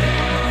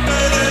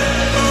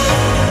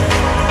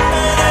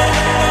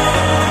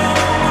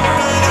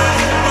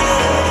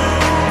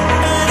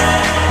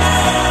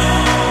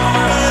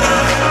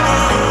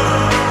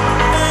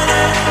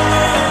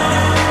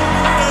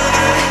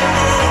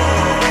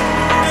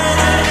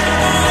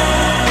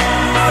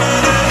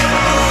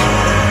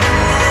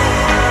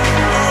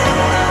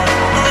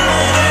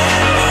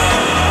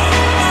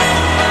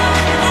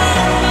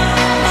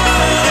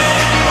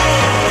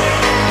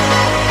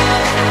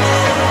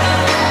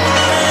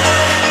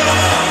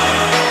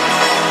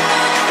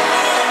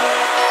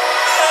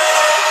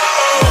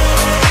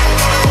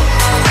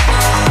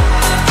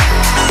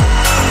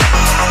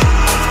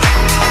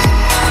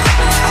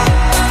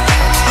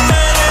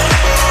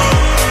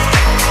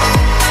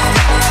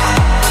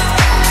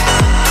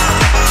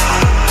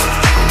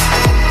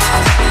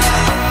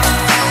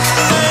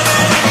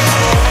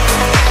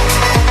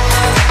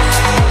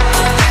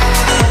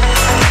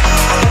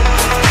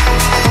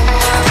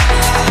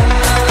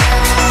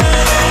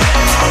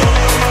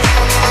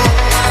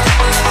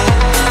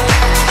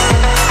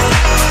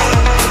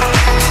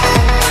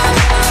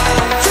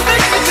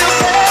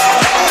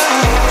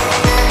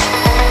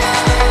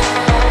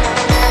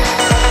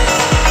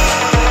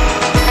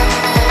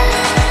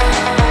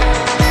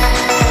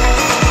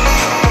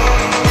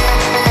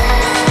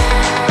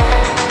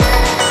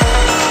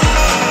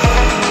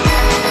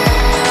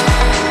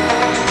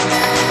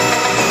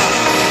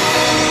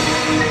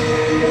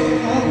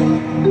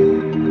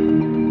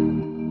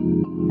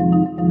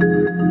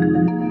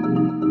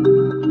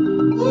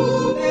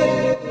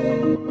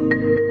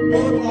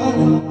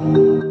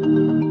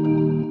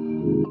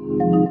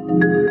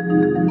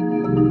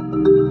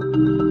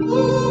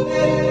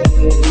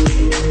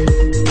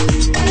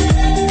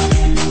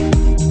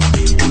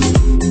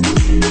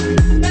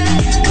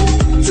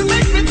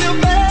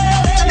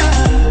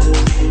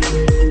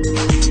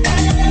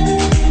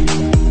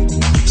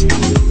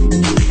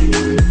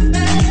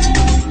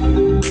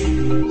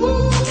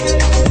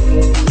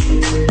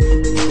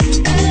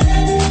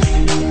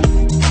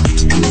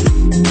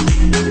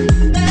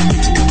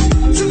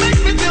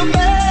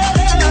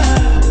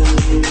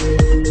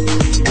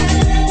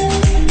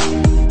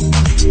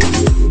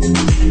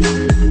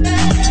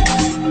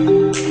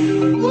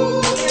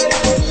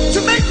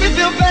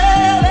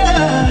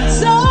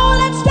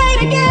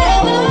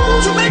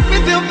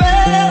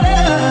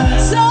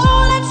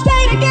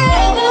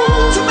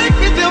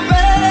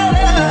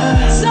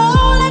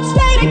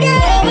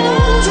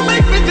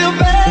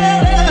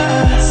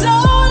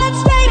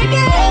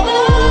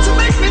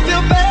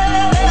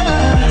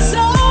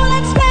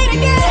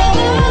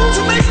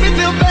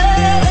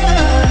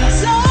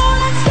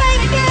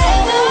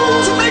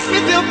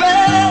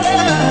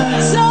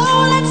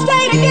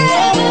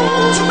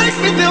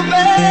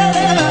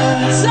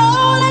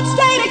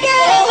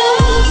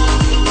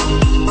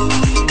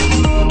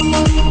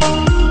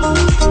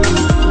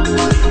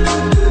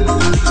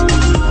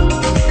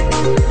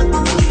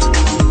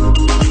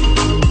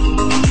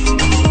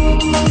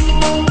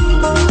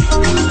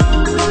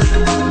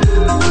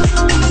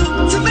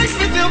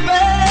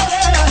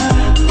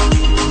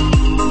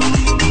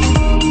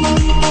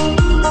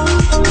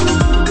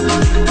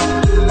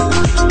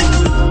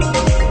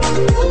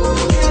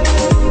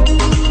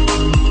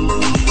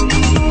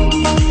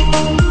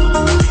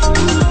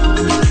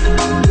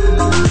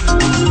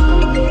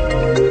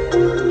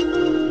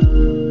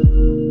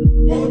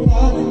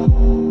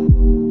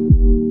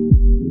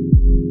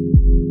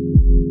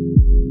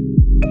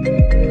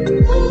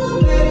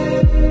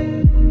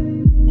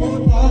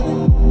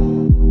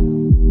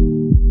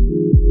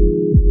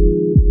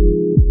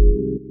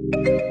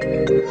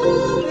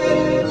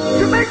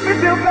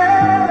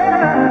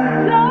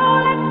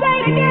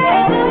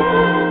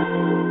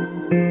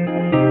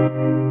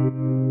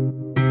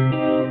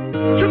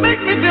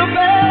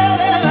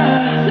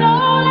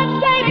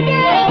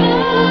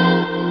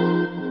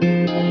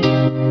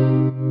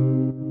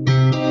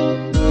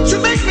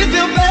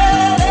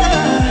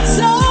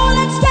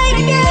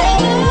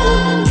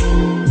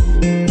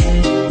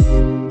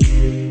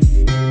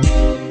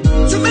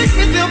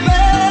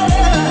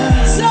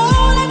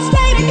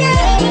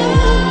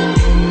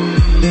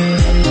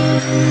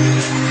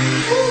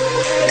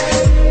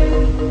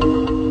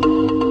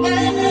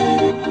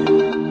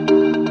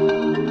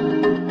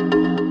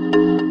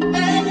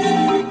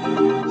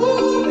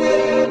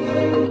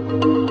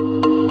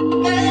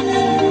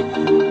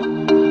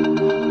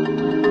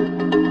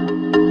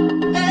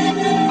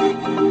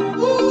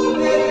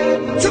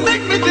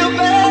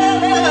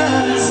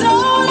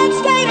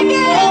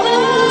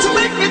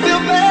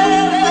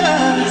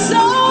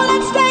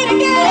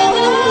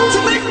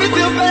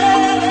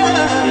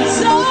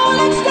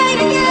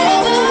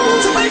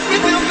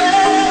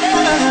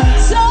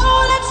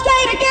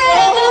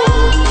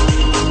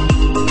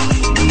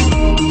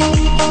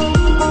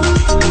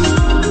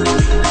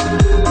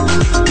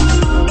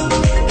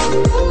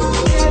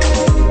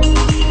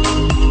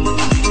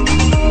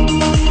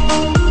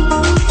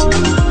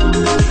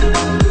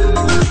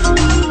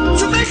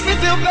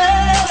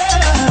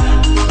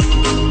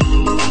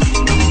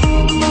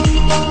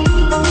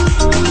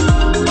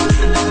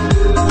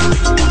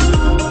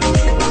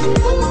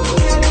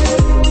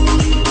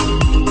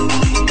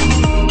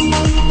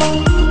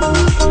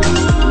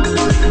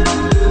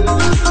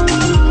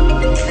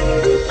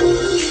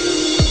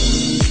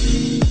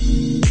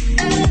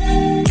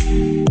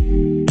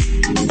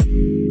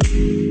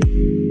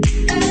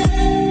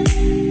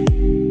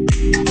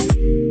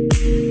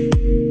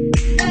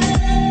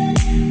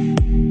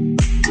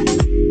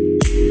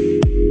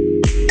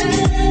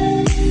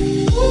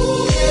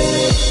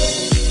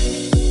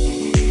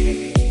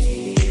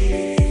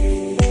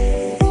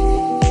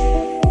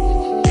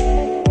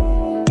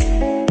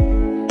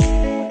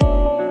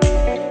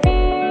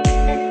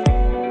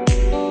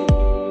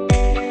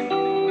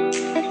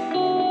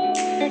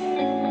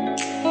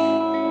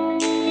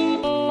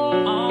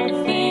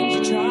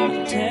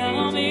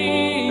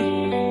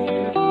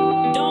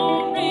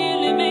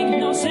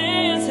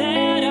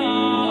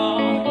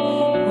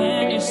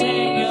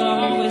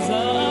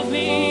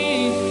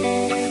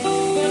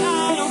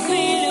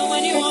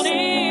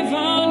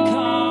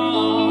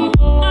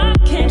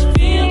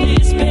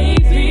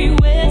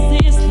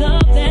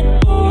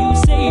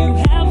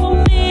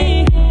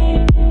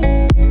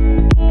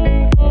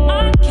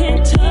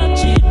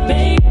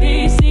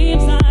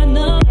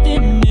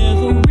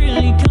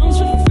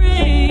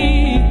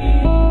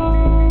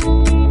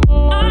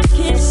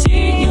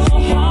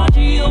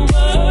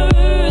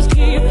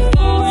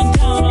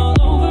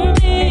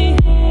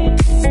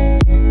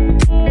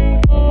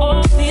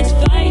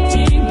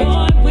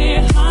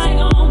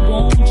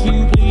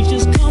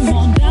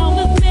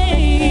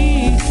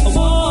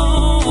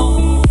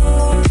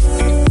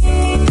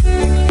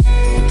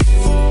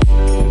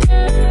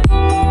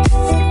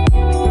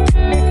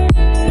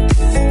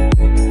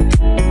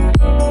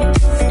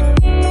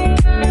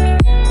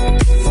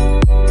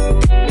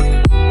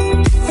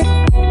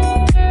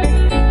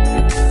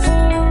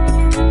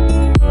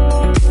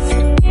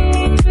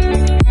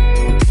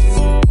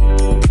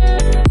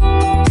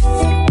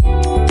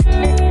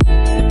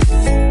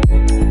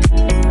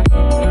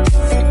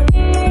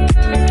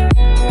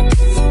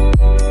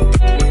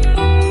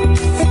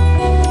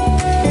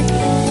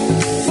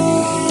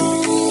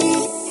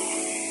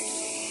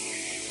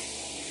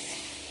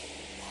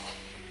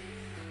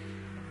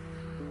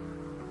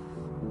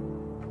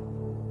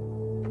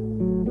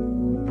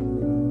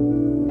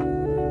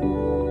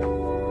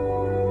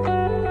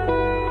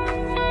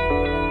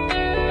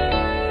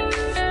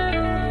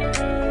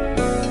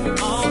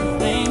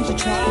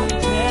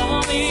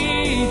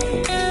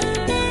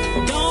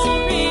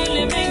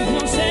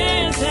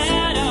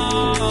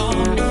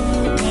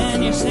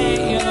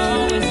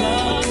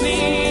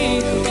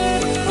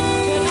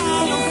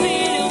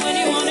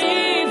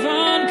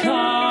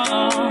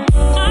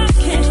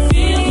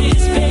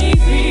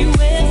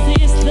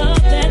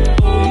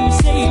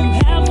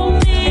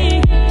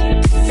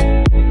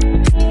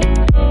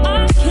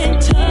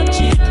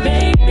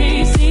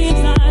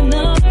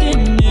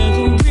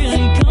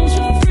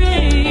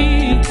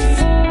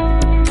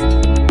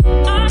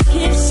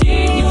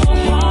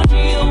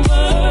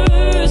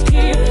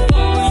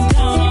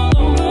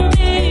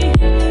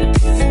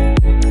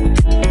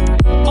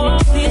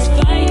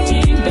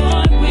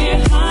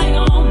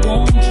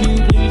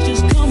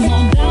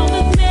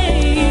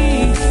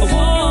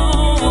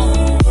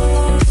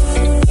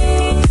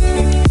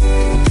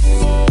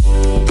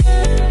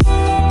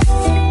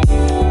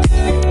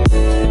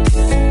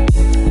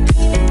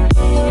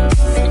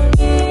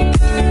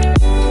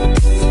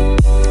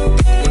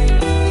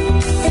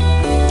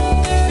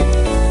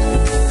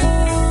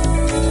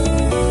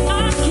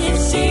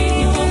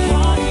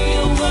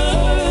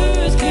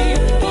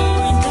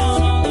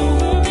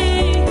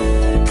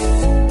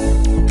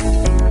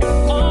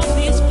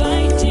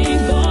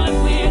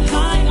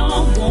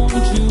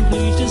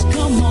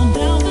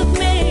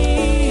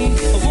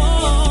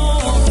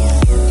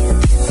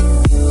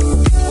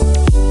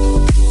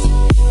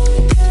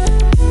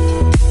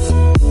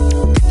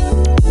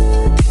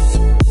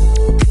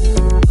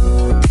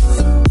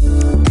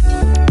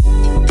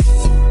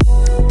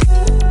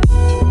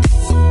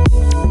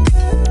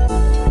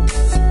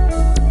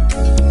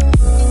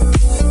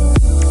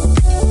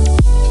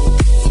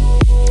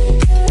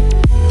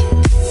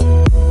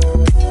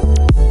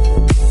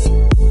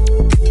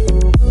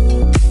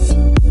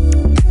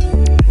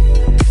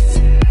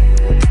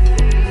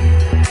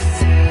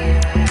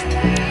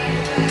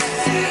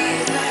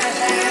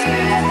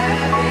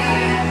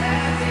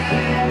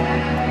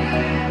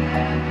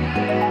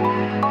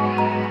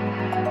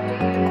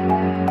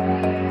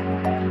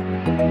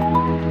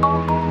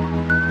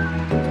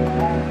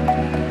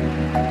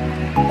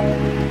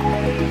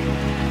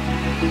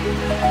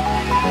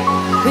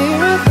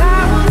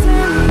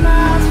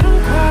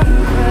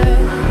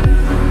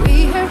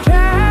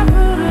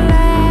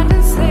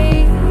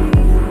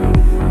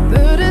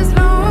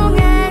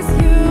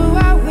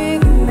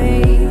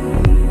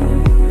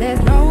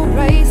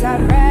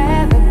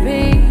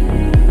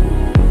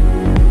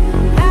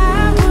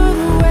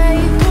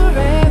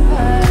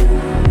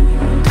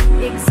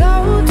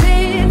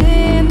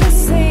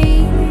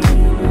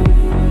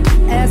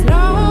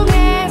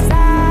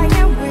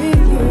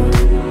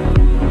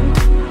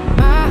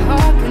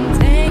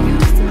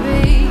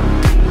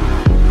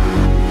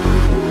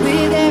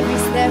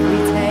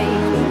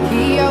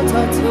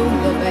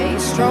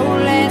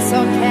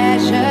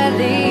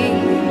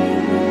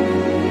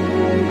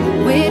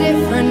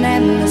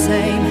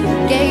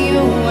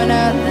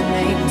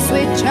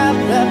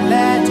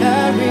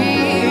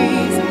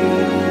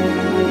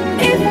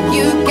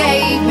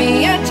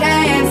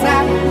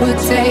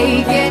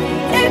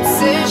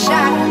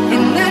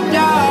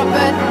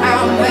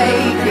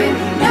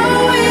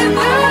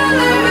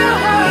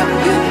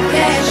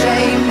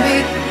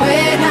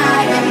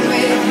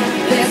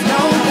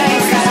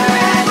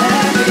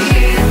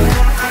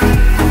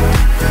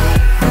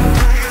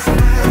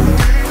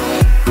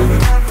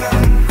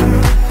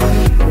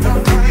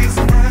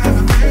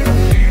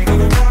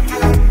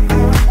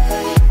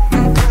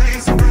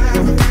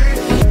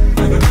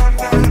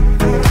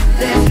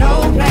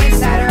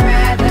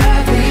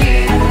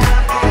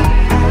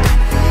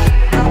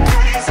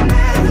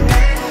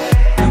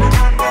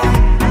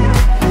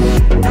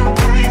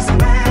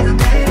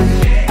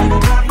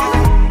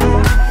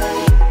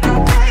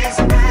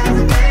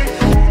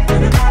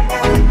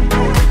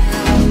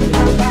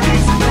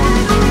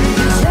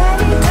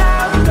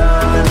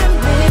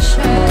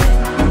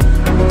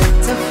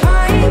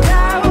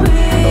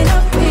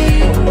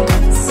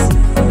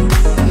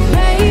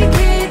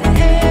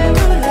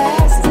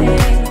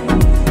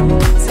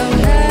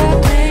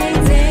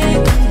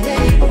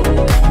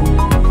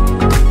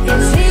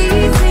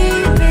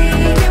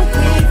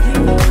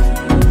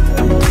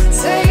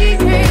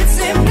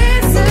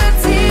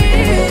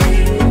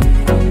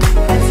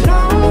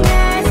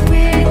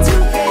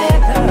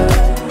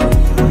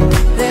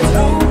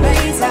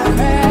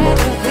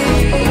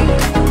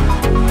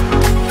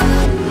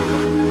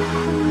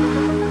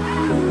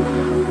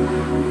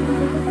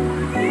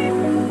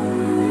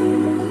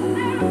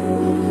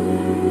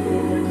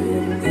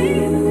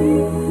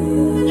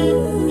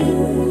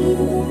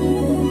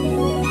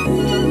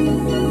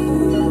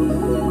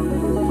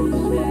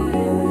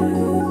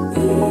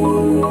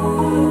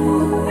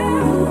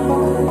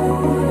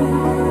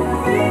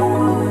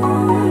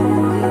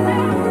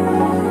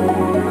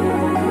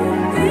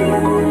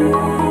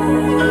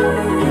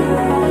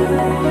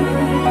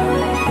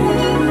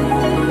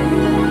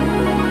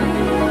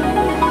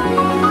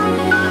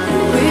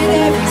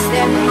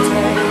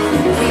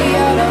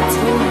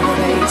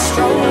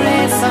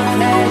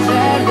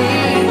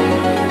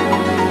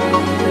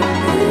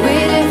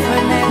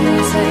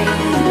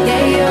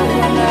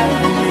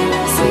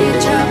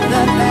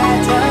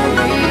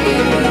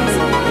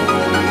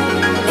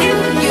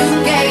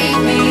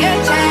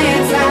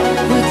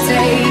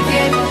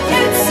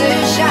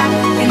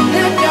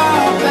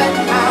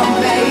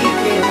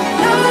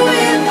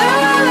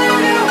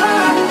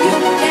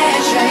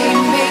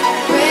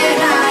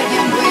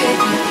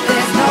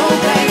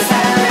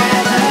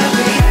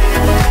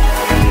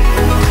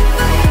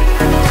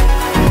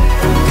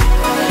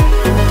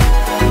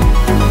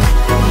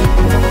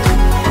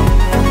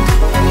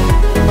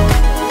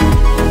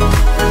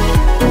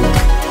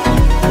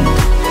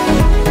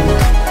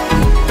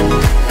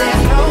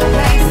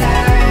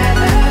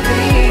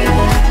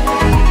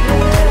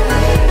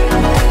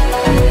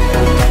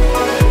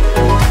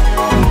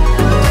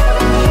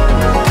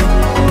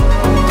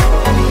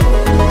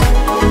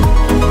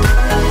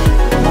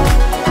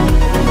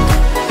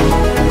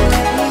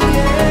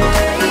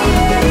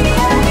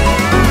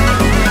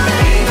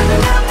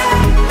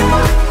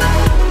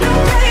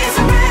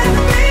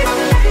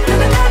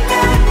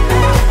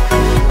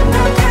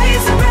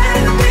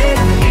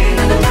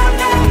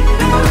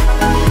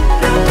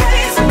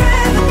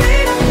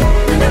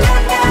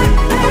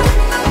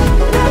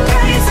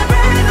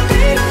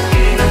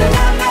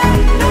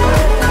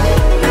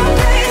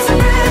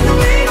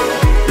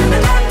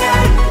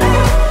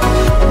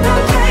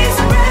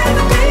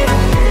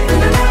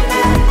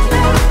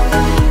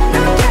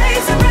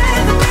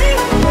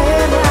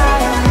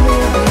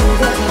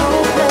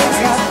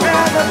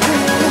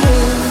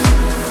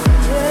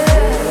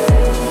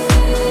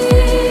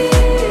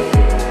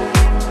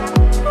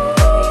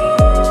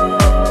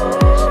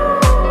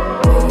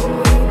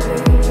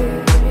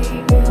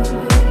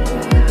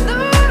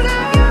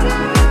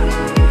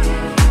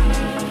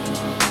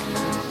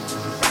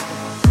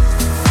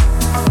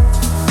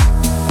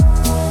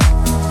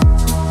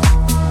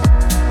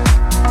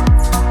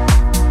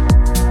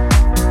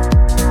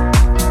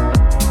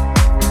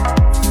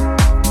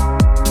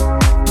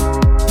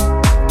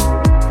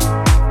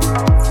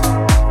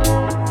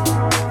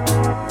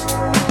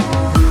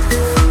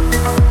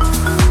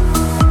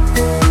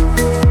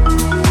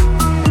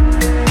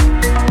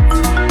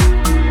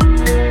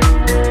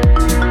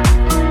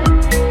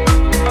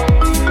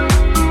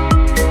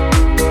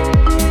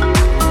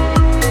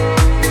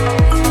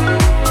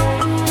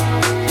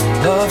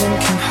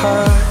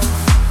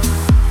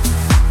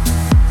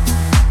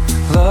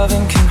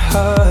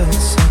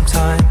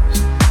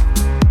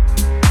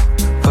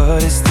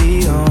 but it's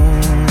the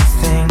only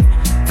thing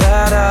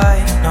that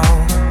I know.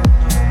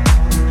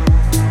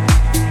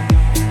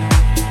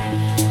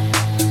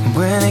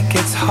 When it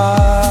gets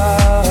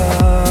hard,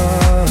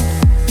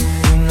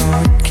 you know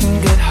it can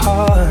get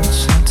hard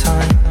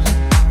sometimes.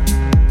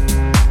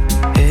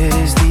 It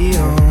is the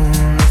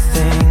only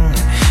thing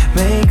that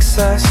makes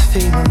us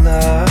feel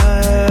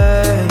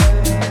alive.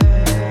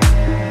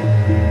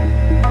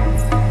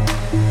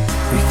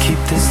 We keep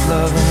this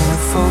love in a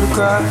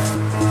photograph.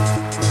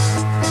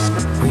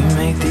 We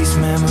make these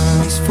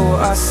memories for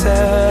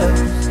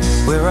ourselves,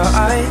 where our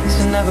eyes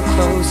are never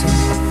closing,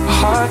 our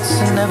hearts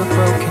are never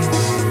broken,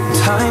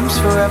 time's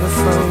forever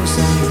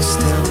frozen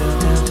still.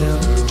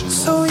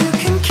 So you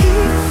can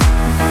keep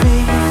me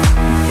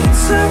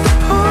inside the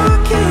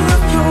pocket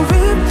of your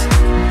ripped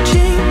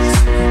jeans,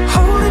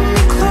 holding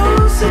me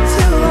closer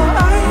till our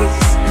eyes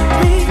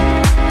meet.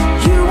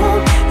 You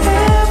won't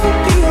ever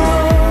be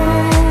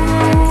alone.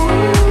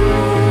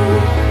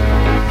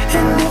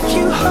 And if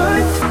you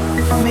hurt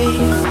me,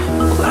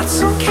 well, that's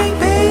okay,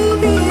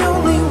 baby.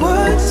 Only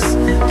words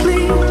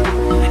bleed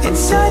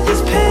inside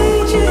these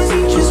pages.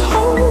 You just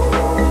hold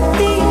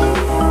me,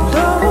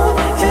 don't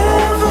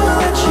ever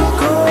let you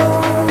go.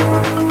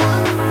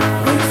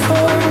 Wait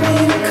for me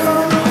to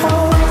come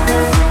home.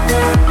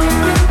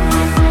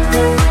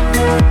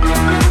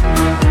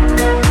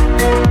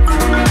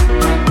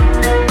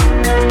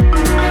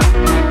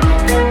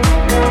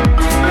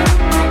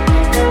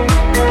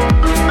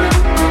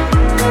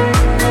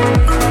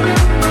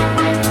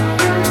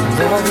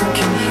 Loving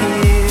can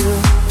heal,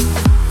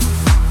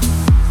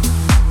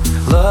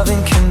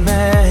 loving can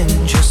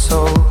mend your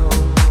soul,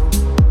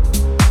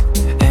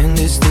 and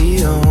it's the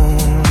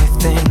only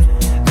thing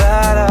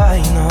that I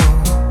know.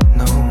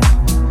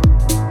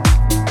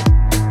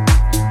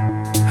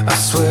 I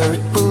swear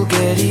it will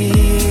get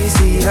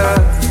easier.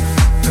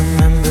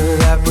 Remember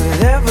that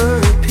with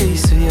every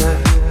piece of you.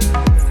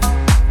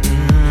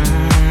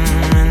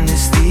 And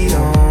it's the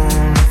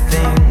only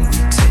thing we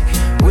take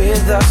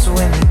with us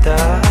when we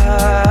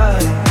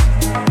die.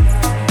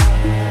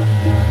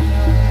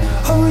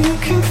 Oh, you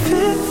can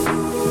fit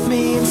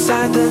me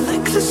inside the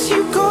necklace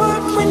you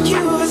got when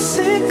you were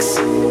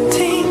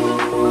 16,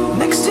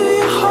 next to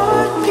your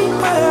heartbeat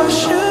where I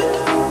should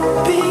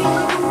be.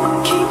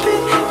 Keep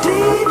it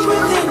deep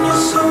within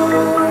your soul.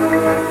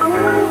 Wait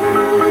for me to come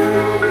home.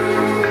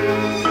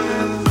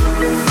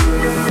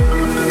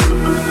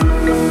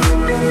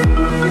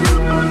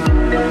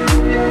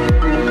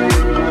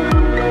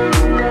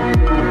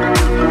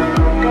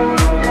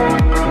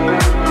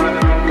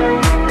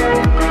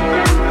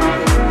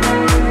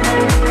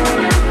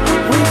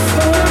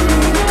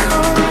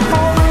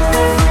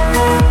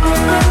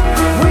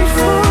 Wait for me to come home. Wait for me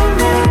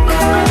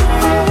to come home.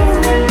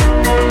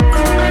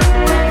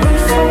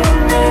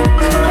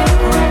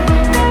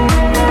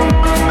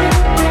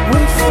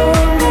 Wait for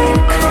me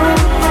to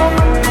come home.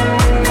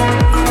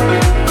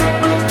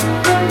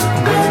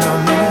 When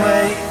I'm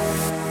away,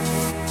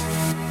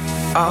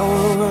 I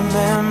will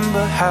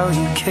remember how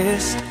you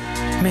kissed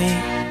me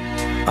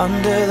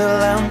under the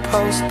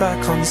lamppost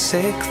back on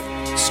 6th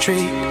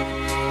Street,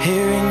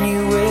 hearing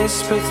you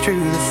whisper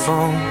through the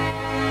phone.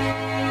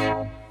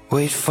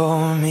 Wait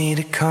for me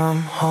to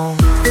come home.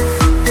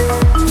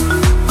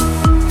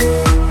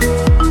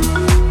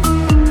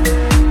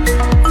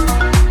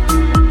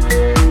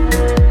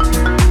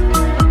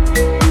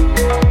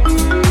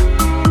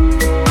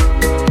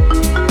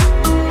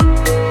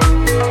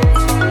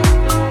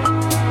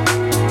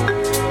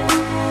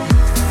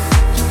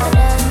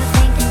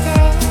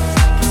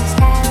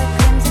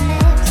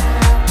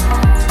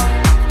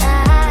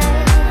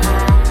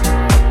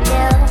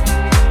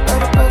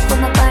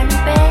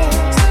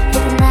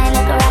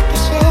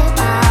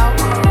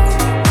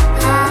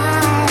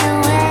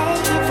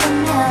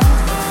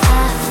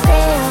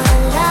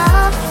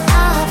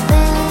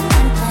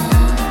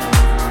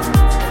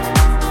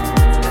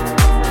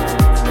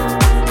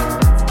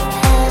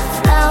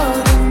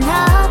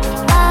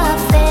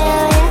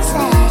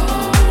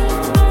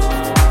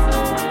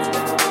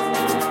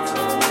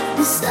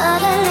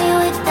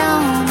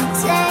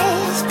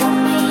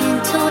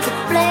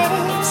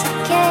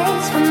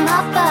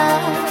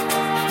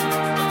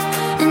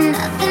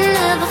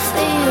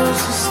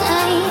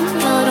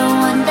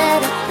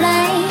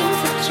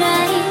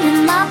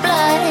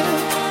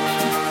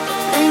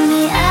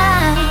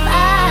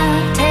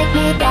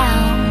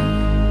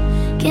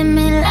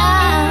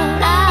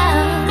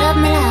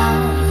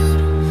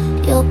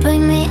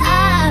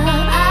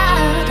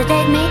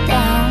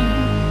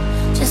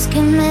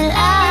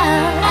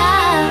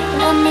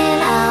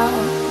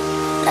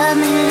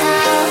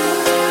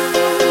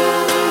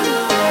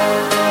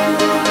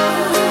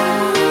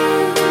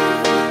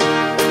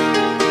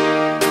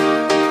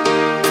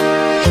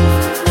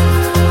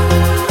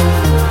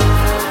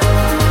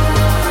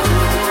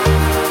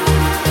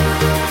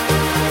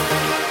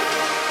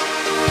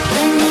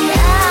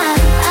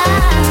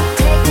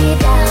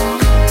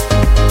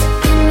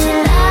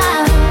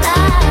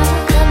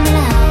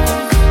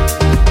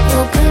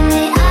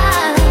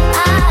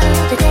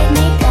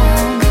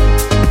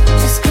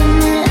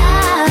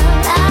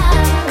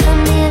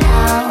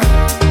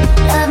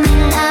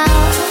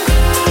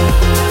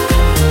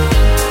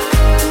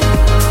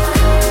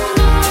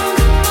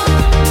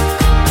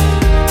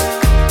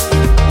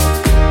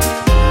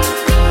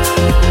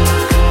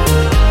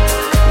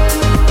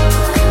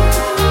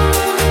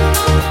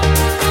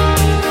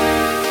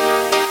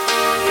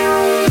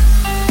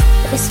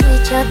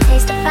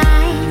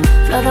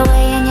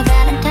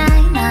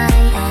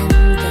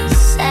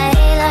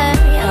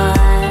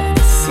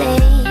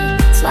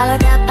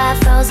 swallowed up by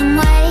frozen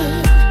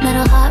wave.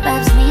 Metal heart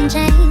wraps me in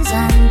chains,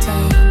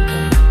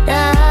 untangled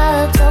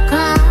up so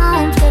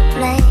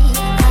comfortably.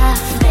 I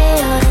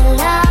feel the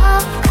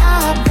love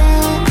I've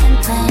been in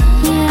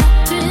pain.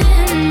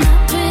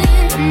 I've been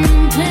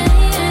in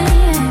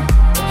pain.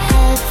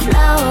 Head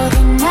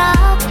floating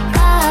up,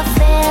 I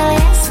feel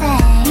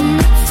insane.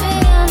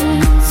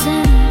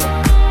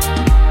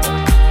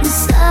 And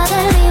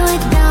suddenly we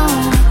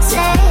don't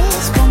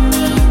exist. Pull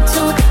me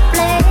into the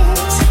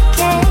place, a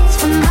case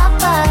for my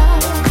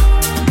blood.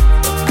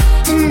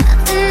 And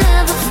nothing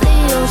ever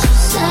feels the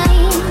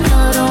same.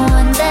 You're the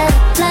one that I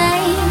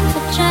blame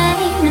for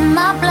draining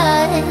my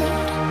blood.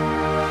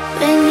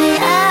 Bring me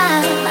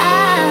out,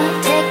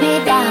 take me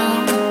down.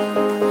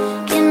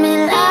 Give me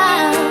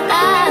loud,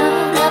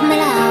 love me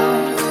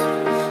loud.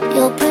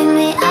 You'll bring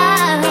me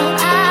out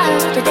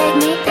to take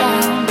me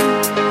down.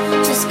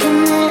 Just give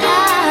me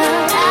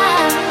loud,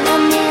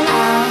 love me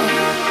loud.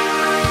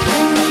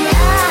 Bring me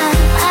out,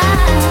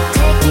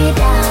 take me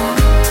down.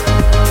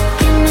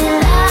 Give me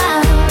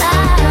loud,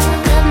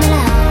 love me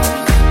loud.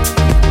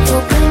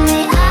 You'll bring me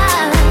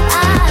out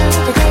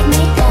to take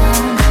me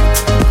down.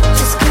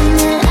 Just give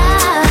me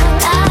loud,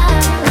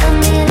 love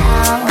me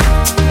loud,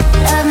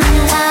 love me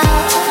loud.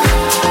 Love me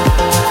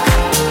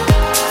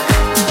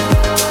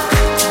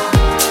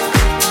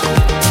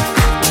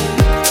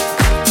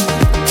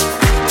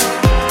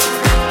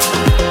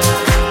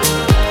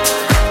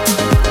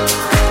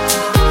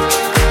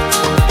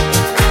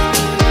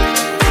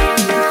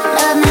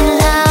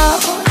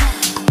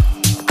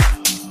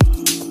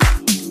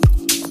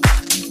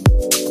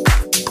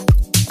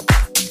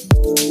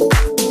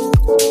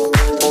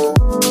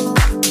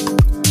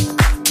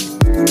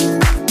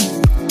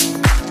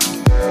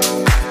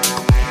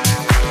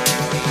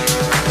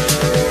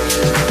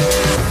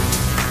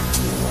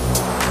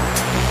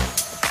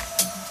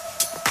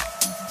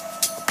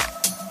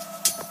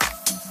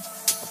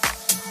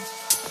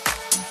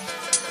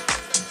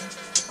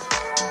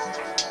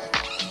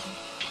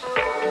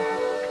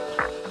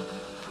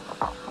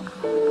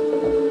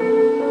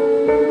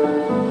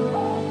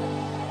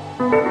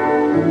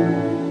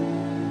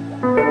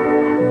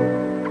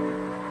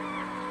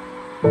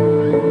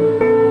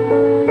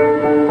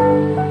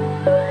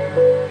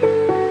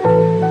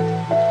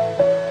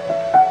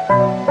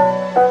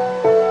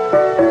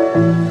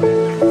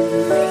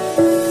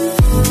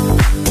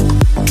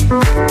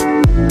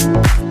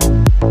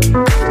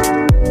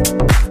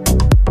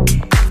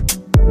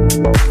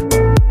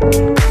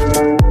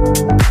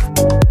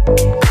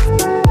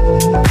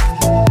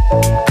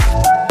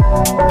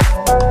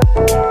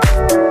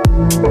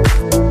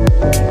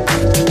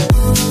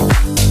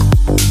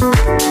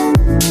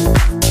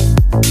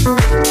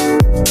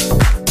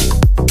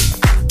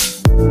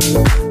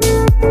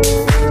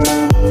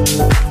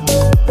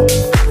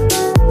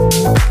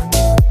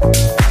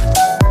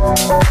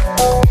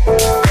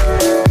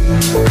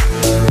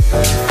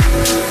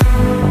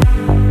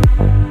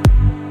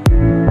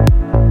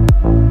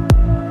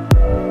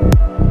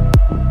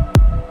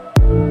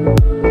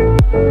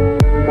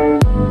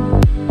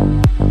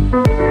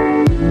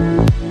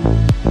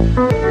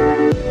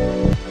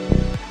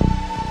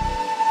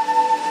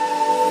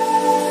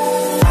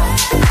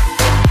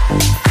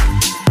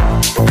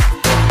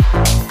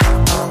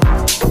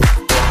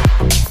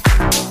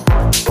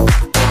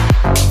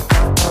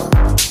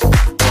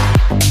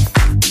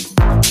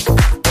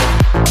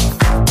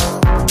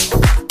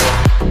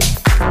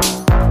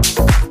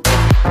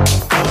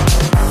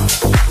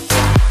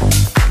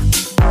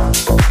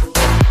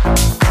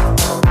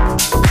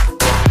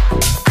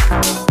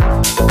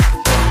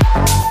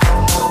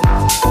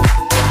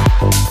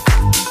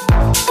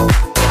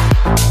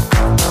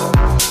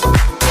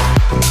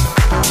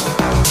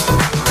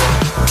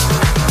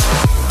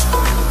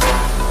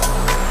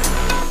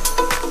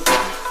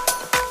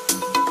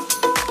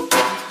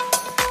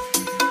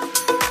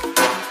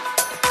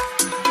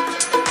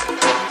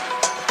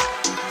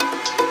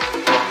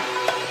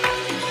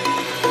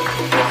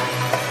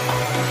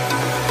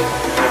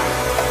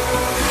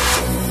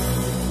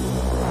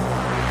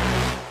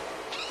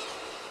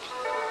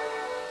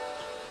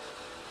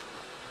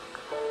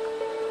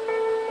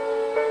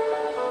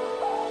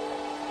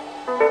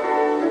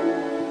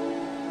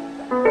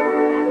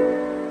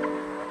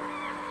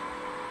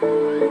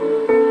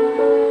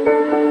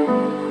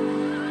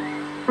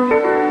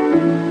loud.